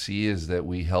like to see is that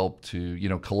we help to,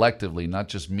 collectively, not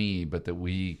just me, but that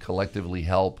we collectively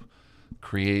help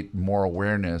create more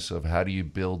awareness of how do you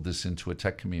build this into a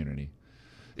tech community.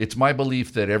 It's my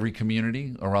belief that every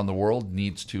community around the world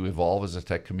needs to evolve as a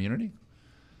tech community.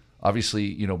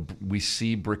 Obviously, we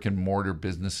see brick and mortar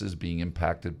businesses being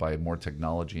impacted by more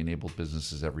technology-enabled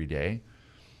businesses every day.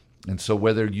 And so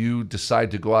whether you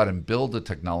decide to go out and build a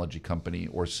technology company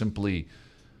or simply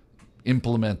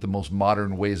implement the most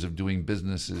modern ways of doing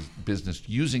business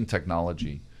using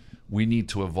technology, we need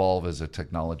to evolve as a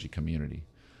technology community.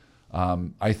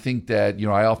 I think that,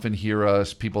 I often hear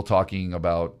people talking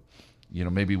about,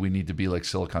 maybe we need to be like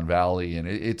Silicon Valley. And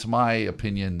it's my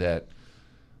opinion that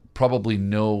probably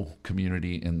no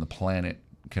community in the planet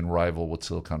can rival what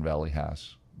Silicon Valley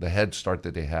has. The head start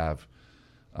that they have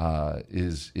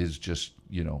is just,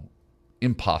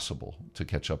 impossible to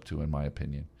catch up to, in my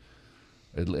opinion.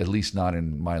 At least not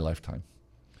in my lifetime.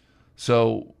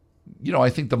 So, I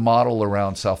think the model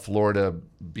around South Florida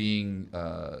being,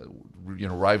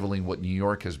 rivaling what New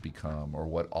York has become or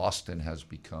what Austin has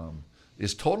become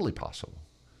is totally possible.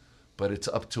 But it's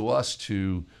up to us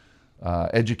to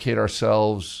educate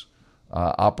ourselves,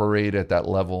 operate at that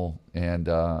level,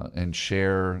 and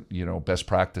share, best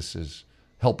practices,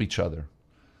 help each other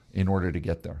in order to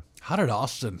get there. How did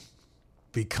Austin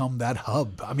become that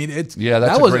hub? I mean, that's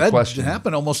a great question. It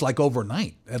happened almost like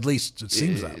overnight. At least it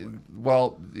seems that way.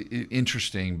 Well,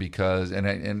 interesting because,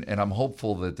 and I'm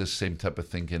hopeful that this same type of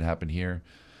thing can happen here.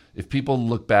 If people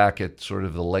look back at sort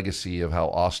of the legacy of how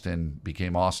Austin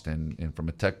became Austin, and from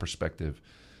a tech perspective,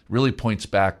 really points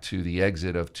back to the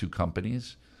exit of 2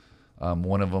 companies.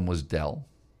 One of them was Dell,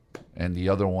 and the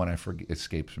other one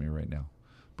escapes me right now.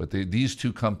 But these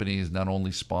 2 companies not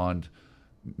only spawned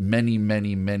many,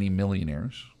 many, many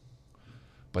millionaires,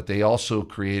 but they also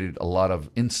created a lot of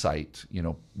insight,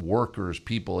 workers,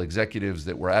 people, executives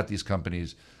that were at these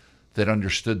companies that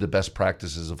understood the best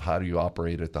practices of how do you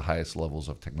operate at the highest levels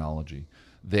of technology.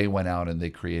 They went out and they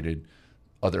created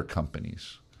other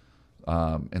companies.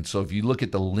 And so if you look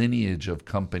at the lineage of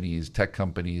companies, tech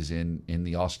companies in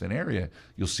the Austin area,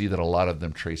 you'll see that a lot of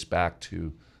them trace back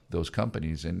to those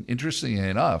companies. And interestingly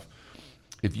enough,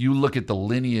 if you look at the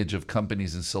lineage of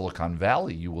companies in Silicon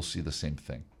Valley, you will see the same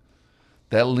thing.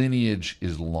 That lineage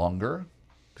is longer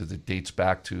because it dates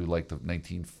back to like the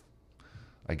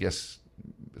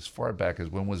as far back as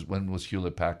when was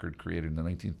Hewlett Packard created, in the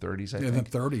 1930s, I think? In the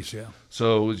 30s, yeah.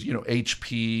 So it was,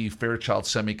 HP, Fairchild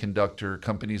Semiconductor,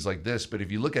 companies like this. But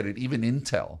if you look at it, even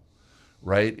Intel,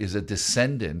 right, is a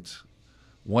descendant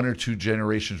 1 or 2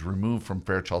 generations removed from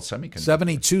Fairchild Semiconductor.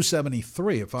 72,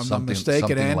 73, if I'm not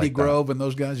mistaken. Andy like Grove that. And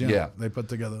those guys, they put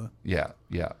together. Yeah.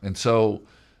 And so,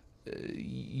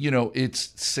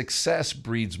 it's success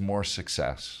breeds more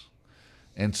success.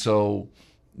 And so,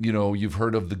 you've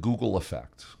heard of the Google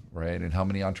effect, right? And how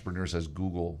many entrepreneurs has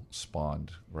Google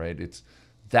spawned, right?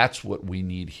 That's what we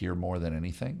need here more than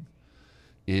anything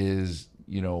is,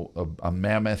 a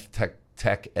mammoth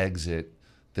tech exit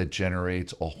that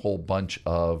generates a whole bunch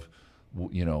of,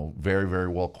 very, very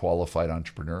well qualified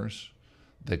entrepreneurs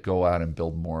that go out and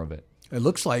build more of it. It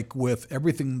looks like with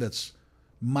everything that's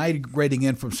migrating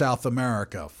in from South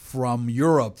America, from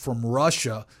Europe, from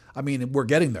Russia, I mean, we're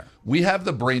getting there. We have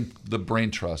the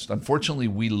brain trust. Unfortunately,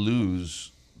 we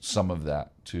lose some of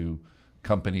that to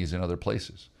companies in other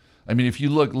places. I mean, if you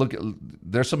look,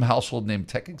 there's some household name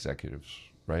tech executives,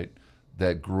 right,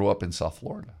 that grew up in South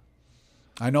Florida.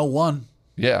 I know one.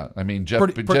 Yeah, I mean, Jeff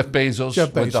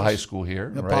Bezos went to high school here,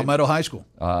 right? Palmetto High School.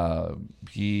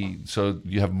 So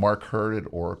you have Mark Hurd at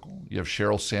Oracle. You have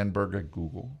Sheryl Sandberg at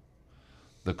Google,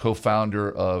 the co-founder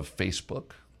of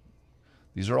Facebook.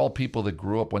 These are all people that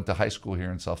grew up, went to high school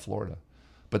here in South Florida,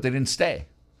 but they didn't stay,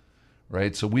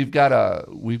 right? So we've got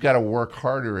to work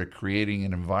harder at creating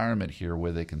an environment here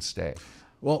where they can stay.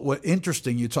 Well, what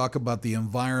interesting, you talk about the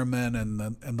environment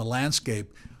and the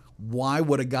landscape. Why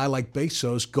would a guy like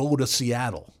Bezos go to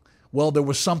Seattle? Well, there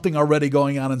was something already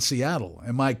going on in Seattle.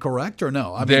 Am I correct or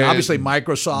no? I mean, obviously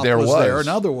Microsoft was there,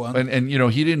 another one. And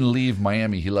he didn't leave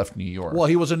Miami. He left New York. Well,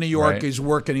 he was in New York. Right? He was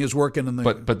working in the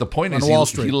But the point is Wall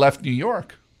Street. He left New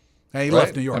York. Hey, he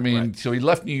left New York. I mean, right. So he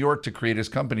left New York to create his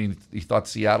company. He thought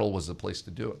Seattle was the place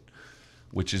to do it,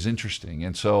 which is interesting.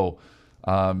 And so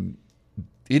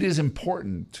it is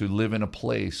important to live in a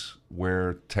place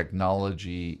where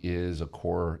technology is a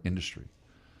core industry.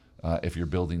 If you're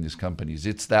building these companies,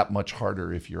 it's that much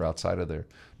harder if you're outside of there,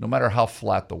 no matter how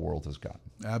flat the world has gotten.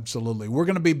 Absolutely. We're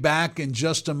going to be back in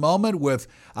just a moment with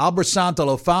Albert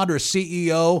Santalo, founder,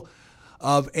 CEO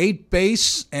of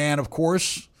 8Base, and of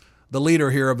course, the leader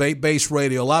here of 8Base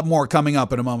Radio. A lot more coming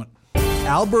up in a moment.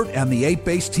 Albert and the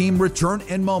 8Base team return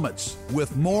in moments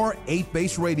with more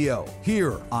 8Base Radio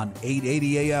here on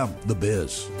 880 AM The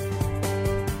Biz.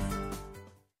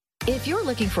 If you're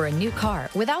looking for a new car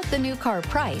without the new car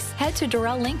price, head to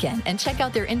Doral Lincoln and check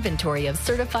out their inventory of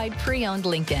certified pre-owned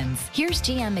Lincolns. Here's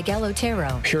GM Miguel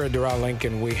Otero. Here at Doral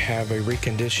Lincoln, we have a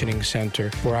reconditioning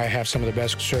center where I have some of the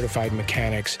best certified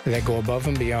mechanics that go above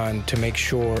and beyond to make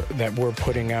sure that we're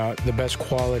putting out the best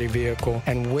quality vehicle.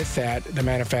 And with that, the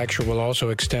manufacturer will also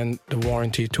extend the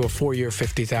warranty to a 4-year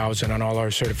 50,000 on all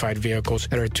our certified vehicles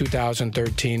that are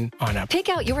 2013 on up. Pick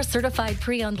out your certified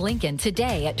pre-owned Lincoln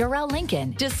today at Doral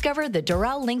Lincoln. Discover the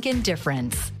Doral Lincoln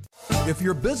difference. If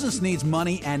your business needs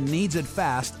money and needs it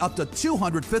fast, up to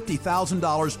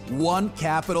 $250,000, One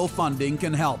Capital Funding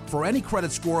can help. For any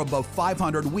credit score above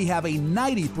 500, we have a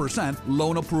 90%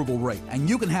 loan approval rate, and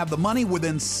you can have the money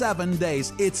within 7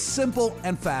 days. It's simple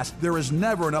and fast. There is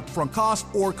never an upfront cost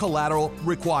or collateral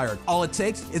required. All it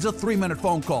takes is a 3-minute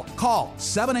phone call. Call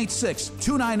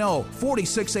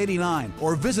 786-290-4689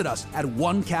 or visit us at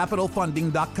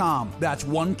onecapitalfunding.com. That's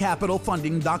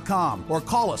onecapitalfunding.com, or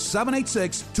call us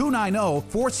 786-290-4689.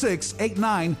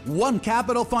 One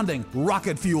Capital Funding,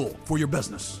 rocket fuel for your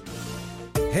business.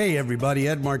 Hey everybody,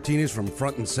 Ed Martinez from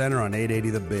Front and Center on 880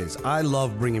 The Biz. I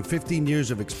love bringing 15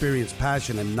 years of experience,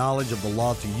 passion, and knowledge of the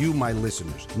law to you, my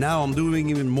listeners. Now I'm doing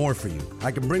even more for you.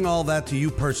 I can bring all that to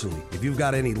you personally. If you've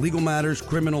got any legal matters,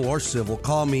 criminal or civil,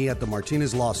 call me at the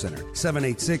Martinez Law Center,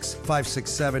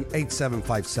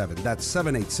 786-567-8757. That's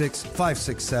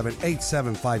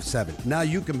 786-567-8757. Now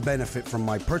you can benefit from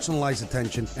my personalized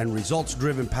attention and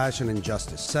results-driven passion and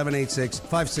justice.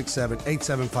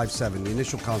 786-567-8757. The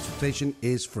initial consultation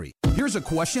is free. Here's a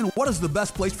question. What is the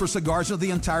best place for cigars in the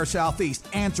entire Southeast?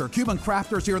 Answer. Cuban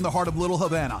Crafters here in the heart of Little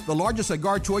Havana. The largest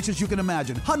cigar choices you can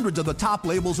imagine. Hundreds of the top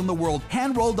labels in the world.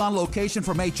 Hand-rolled on location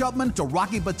from H. Upman to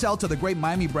Rocky Patel to the great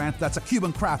Miami brand. That's a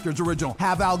Cuban Crafters original.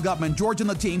 Have Al Gutman, George, and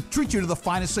the team treat you to the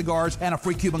finest cigars and a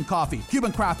free Cuban coffee.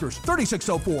 Cuban Crafters,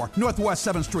 3604 Northwest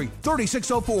 7th Street.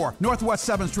 3604 Northwest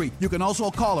 7th Street. You can also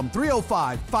call them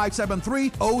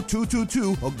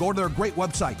 305-573-0222 or go to their great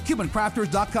website,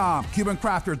 CubanCrafters.com. Cuban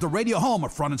Crafters, the radio home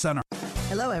of Front and Center.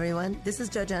 Hello, everyone. This is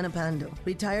Judge Anna Pando,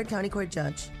 retired county court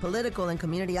judge, political and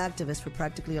community activist for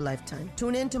practically a lifetime.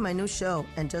 Tune in to my new show,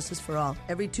 And Justice for All,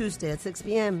 every Tuesday at 6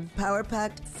 p.m.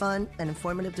 Power-packed, fun, and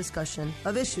informative discussion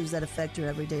of issues that affect your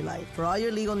everyday life. For all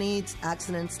your legal needs,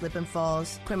 accidents, slip and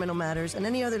falls, criminal matters, and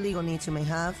any other legal needs you may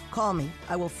have, call me.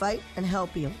 I will fight and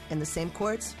help you in the same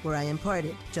courts where I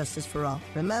imparted justice for all.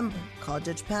 Remember, call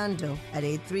Judge Pando at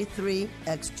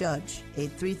 833-X-Judge,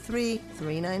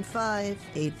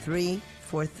 833-395-8343.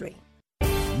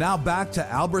 Now back to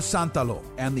Albert Santalo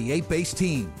and the 8Base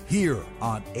team here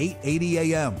on 880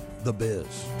 AM The Biz.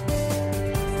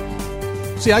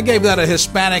 See, I gave that a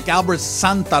Hispanic Albert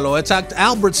Santalo. It's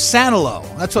Albert Santalo.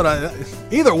 That's what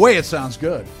either way it sounds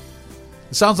good.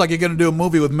 It sounds like you're going to do a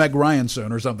movie with Meg Ryan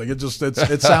soon or something. It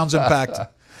sounds impactful.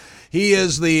 He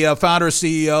is the founder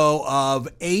CEO of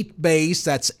 8Base.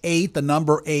 That's 8, the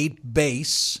number 8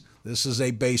 Base. This is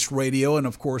 8Base Radio, and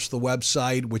of course the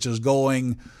website, which is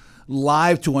going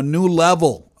live to a new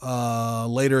level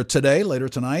later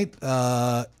tonight,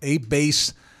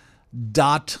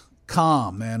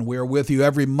 8base.com. And we're with you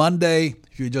every Monday.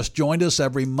 If you just joined us,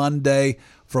 every Monday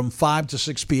from 5 to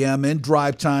 6 p.m. in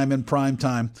drive time and prime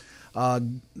time.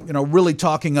 Really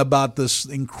talking about this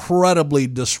incredibly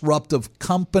disruptive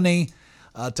company,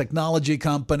 technology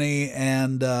company,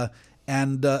 and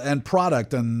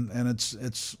product, and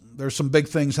it's there's some big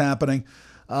things happening.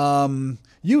 You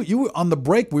on the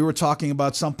break, we were talking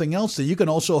about something else, that you can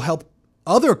also help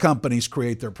other companies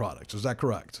create their products. Is that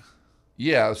correct?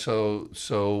 Yeah. So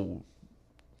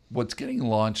what's getting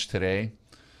launched today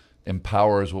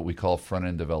empowers what we call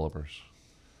front-end developers.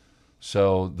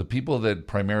 So the people that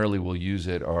primarily will use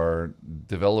it are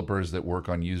developers that work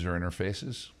on user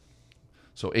interfaces.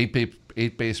 So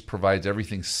 8Base provides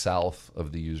everything south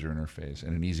of the user interface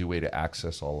and an easy way to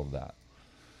access all of that.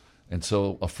 And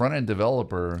so a front-end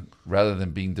developer, rather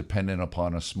than being dependent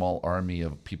upon a small army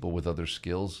of people with other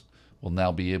skills, will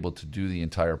now be able to do the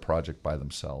entire project by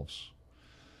themselves.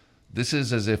 This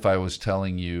is as if I was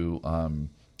telling you,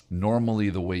 normally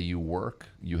the way you work,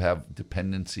 you have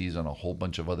dependencies on a whole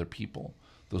bunch of other people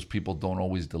Those people don't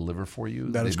always deliver for you.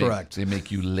 That is correct. They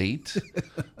make you late.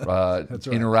 That's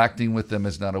right. Interacting with them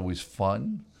is not always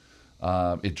fun.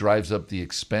 It drives up the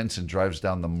expense and drives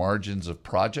down the margins of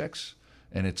projects,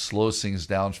 and it slows things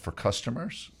down for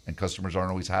customers, and customers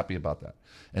aren't always happy about that.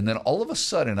 And then all of a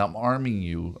sudden, I'm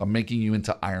making you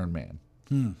into Iron Man.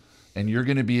 And you're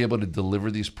going to be able to deliver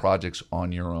these projects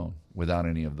on your own without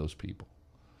any of those people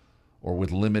or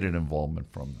with limited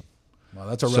involvement from them. Well,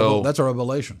 that's a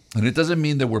revelation. And it doesn't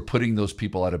mean that we're putting those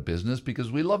people out of business, because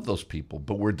we love those people,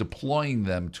 but we're deploying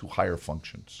them to higher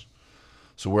functions.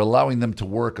 So we're allowing them to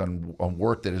work on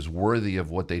work that is worthy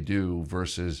of what they do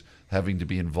versus having to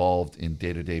be involved in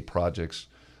day-to-day projects,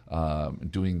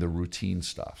 doing the routine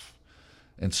stuff.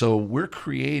 And so we're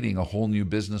creating a whole new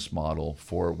business model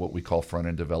for what we call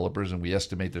front-end developers, and we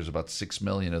estimate there's about 6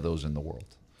 million of those in the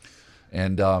world.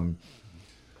 And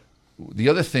the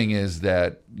other thing is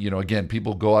that, again,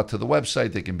 people go out to the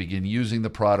website, they can begin using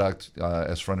the product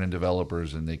as front-end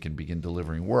developers, and they can begin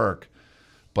delivering work.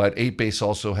 But 8base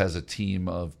also has a team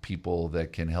of people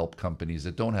that can help companies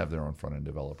that don't have their own front-end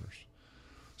developers.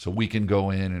 So we can go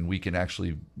in and we can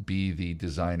actually be the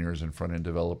designers and front-end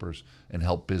developers and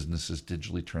help businesses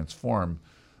digitally transform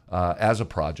as a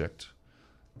project.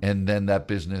 And then that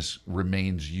business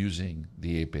remains using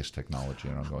the 8base technology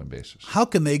on an ongoing basis. How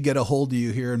can they get a hold of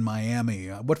you here in Miami?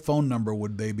 What phone number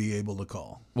would they be able to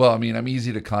call? Well, I mean, I'm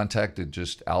easy to contact at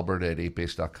just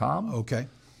albert@8base.com. Okay.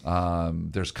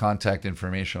 There's contact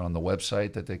information on the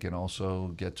website that they can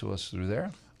also get to us through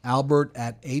there.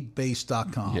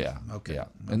 Albert@8base.com. Yeah. Okay. Yeah.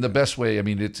 And the best way, I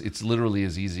mean, it's literally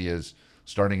as easy as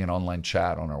starting an online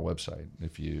chat on our website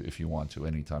if you want to,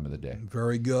 any time of the day.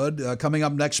 Very good. Coming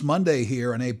up next Monday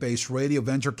here on 8base Radio,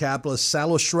 venture capitalist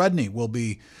Salo Sredny will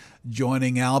be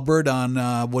joining Albert on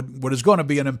what is going to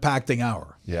be an impacting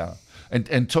hour. Yeah.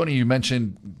 And Tony, you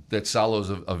mentioned that Salo's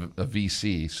a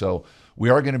VC, so we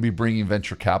are going to be bringing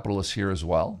venture capitalists here as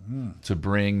well to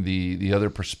bring the other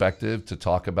perspective, to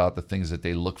talk about the things that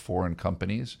they look for in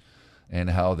companies and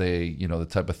how they, the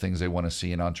type of things they want to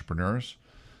see in entrepreneurs,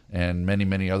 and many,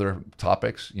 many other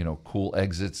topics, cool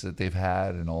exits that they've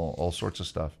had and all sorts of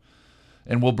stuff.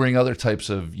 And we'll bring other types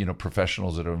of,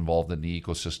 professionals that are involved in the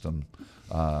ecosystem,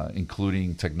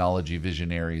 including technology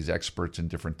visionaries, experts in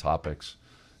different topics.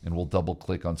 And we'll double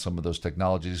click on some of those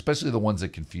technologies, especially the ones that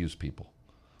confuse people.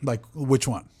 Like which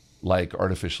one? Like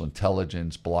artificial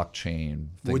intelligence, blockchain,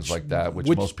 things like that, which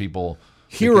most people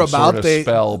hear about. Sort of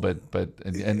spell, but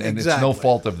exactly. It's no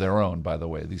fault of their own, by the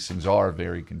way. These things are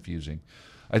very confusing.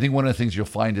 I think one of the things you'll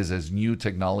find is as new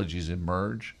technologies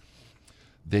emerge,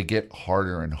 they get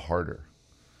harder and harder.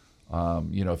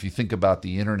 If you think about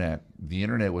the internet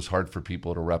was hard for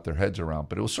people to wrap their heads around,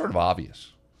 but it was sort of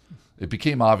obvious. It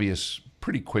became obvious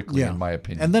pretty quickly, in my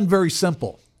opinion. And then very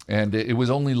simple. And it was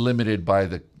only limited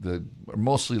by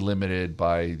mostly limited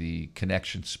by the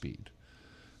connection speed.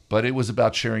 But it was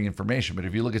about sharing information. But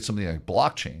if you look at something like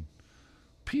blockchain,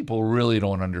 people really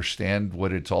don't understand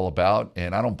what it's all about,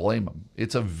 and I don't blame them.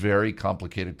 It's a very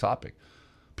complicated topic.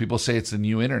 People say it's the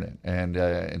new internet,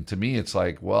 and to me, it's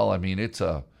like, well, I mean, it's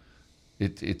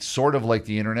sort of like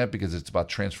the internet because it's about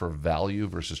transfer of value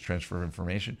versus transfer of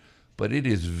information, but it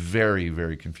is very,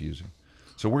 very confusing.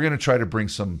 So we're going to try to bring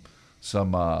some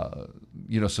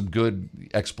good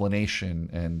explanation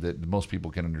and that most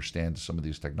people can understand some of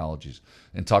these technologies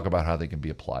and talk about how they can be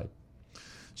applied.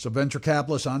 So venture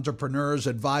capitalists, entrepreneurs,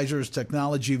 advisors,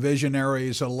 technology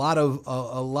visionaries, a lot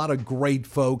of great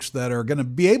folks that are going to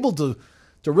be able to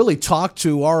really talk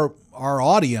to our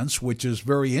audience, which is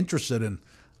very interested in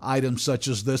items such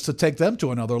as this, to take them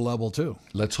to another level too.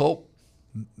 Let's hope.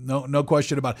 No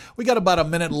question about it. We got about a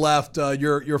minute left.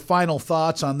 Your final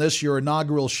thoughts on this, your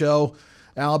inaugural show,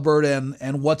 Albert,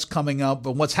 and what's coming up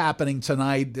and what's happening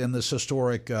tonight in this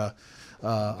historic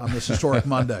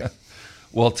Monday.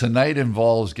 Well, tonight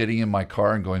involves getting in my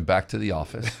car and going back to the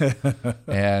office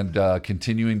and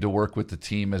continuing to work with the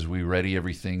team as we ready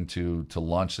everything to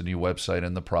launch the new website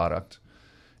and the product.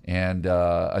 And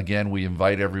again, we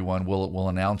invite everyone. We'll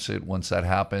announce it once that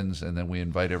happens, and then we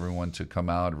invite everyone to come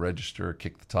out, register,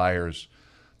 kick the tires,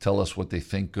 tell us what they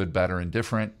think, good, better, and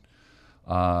different.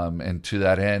 And to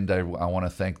that end, I want to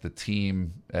thank the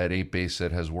team at 8base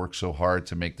that has worked so hard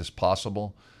to make this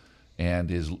possible,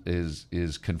 and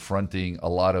is confronting a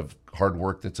lot of hard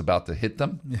work that's about to hit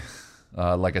them,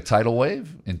 like a tidal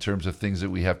wave in terms of things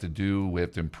that we have to do, we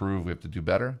have to improve, we have to do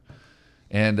better.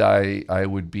 And I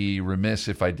would be remiss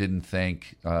if I didn't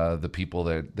thank the people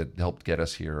that helped get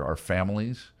us here, our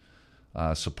families,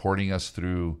 supporting us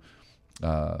through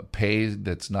pay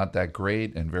that's not that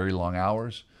great and very long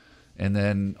hours, and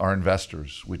then our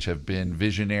investors, which have been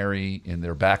visionary in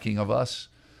their backing of us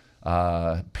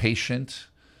patient,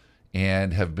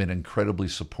 and have been incredibly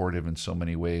supportive in so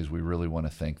many ways. We really want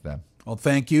to thank them. Well,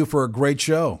 thank you for a great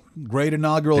show. Great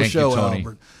inaugural Thank show, you, Tony.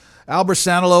 Albert. Albert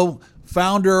Santalo,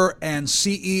 founder and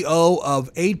CEO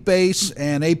of 8Base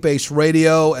and 8Base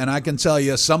Radio, and I can tell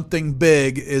you something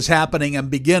big is happening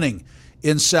and beginning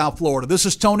in South Florida. This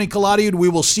is Tony Collodi. We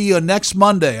will see you next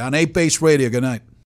Monday on 8Base Radio. Good night.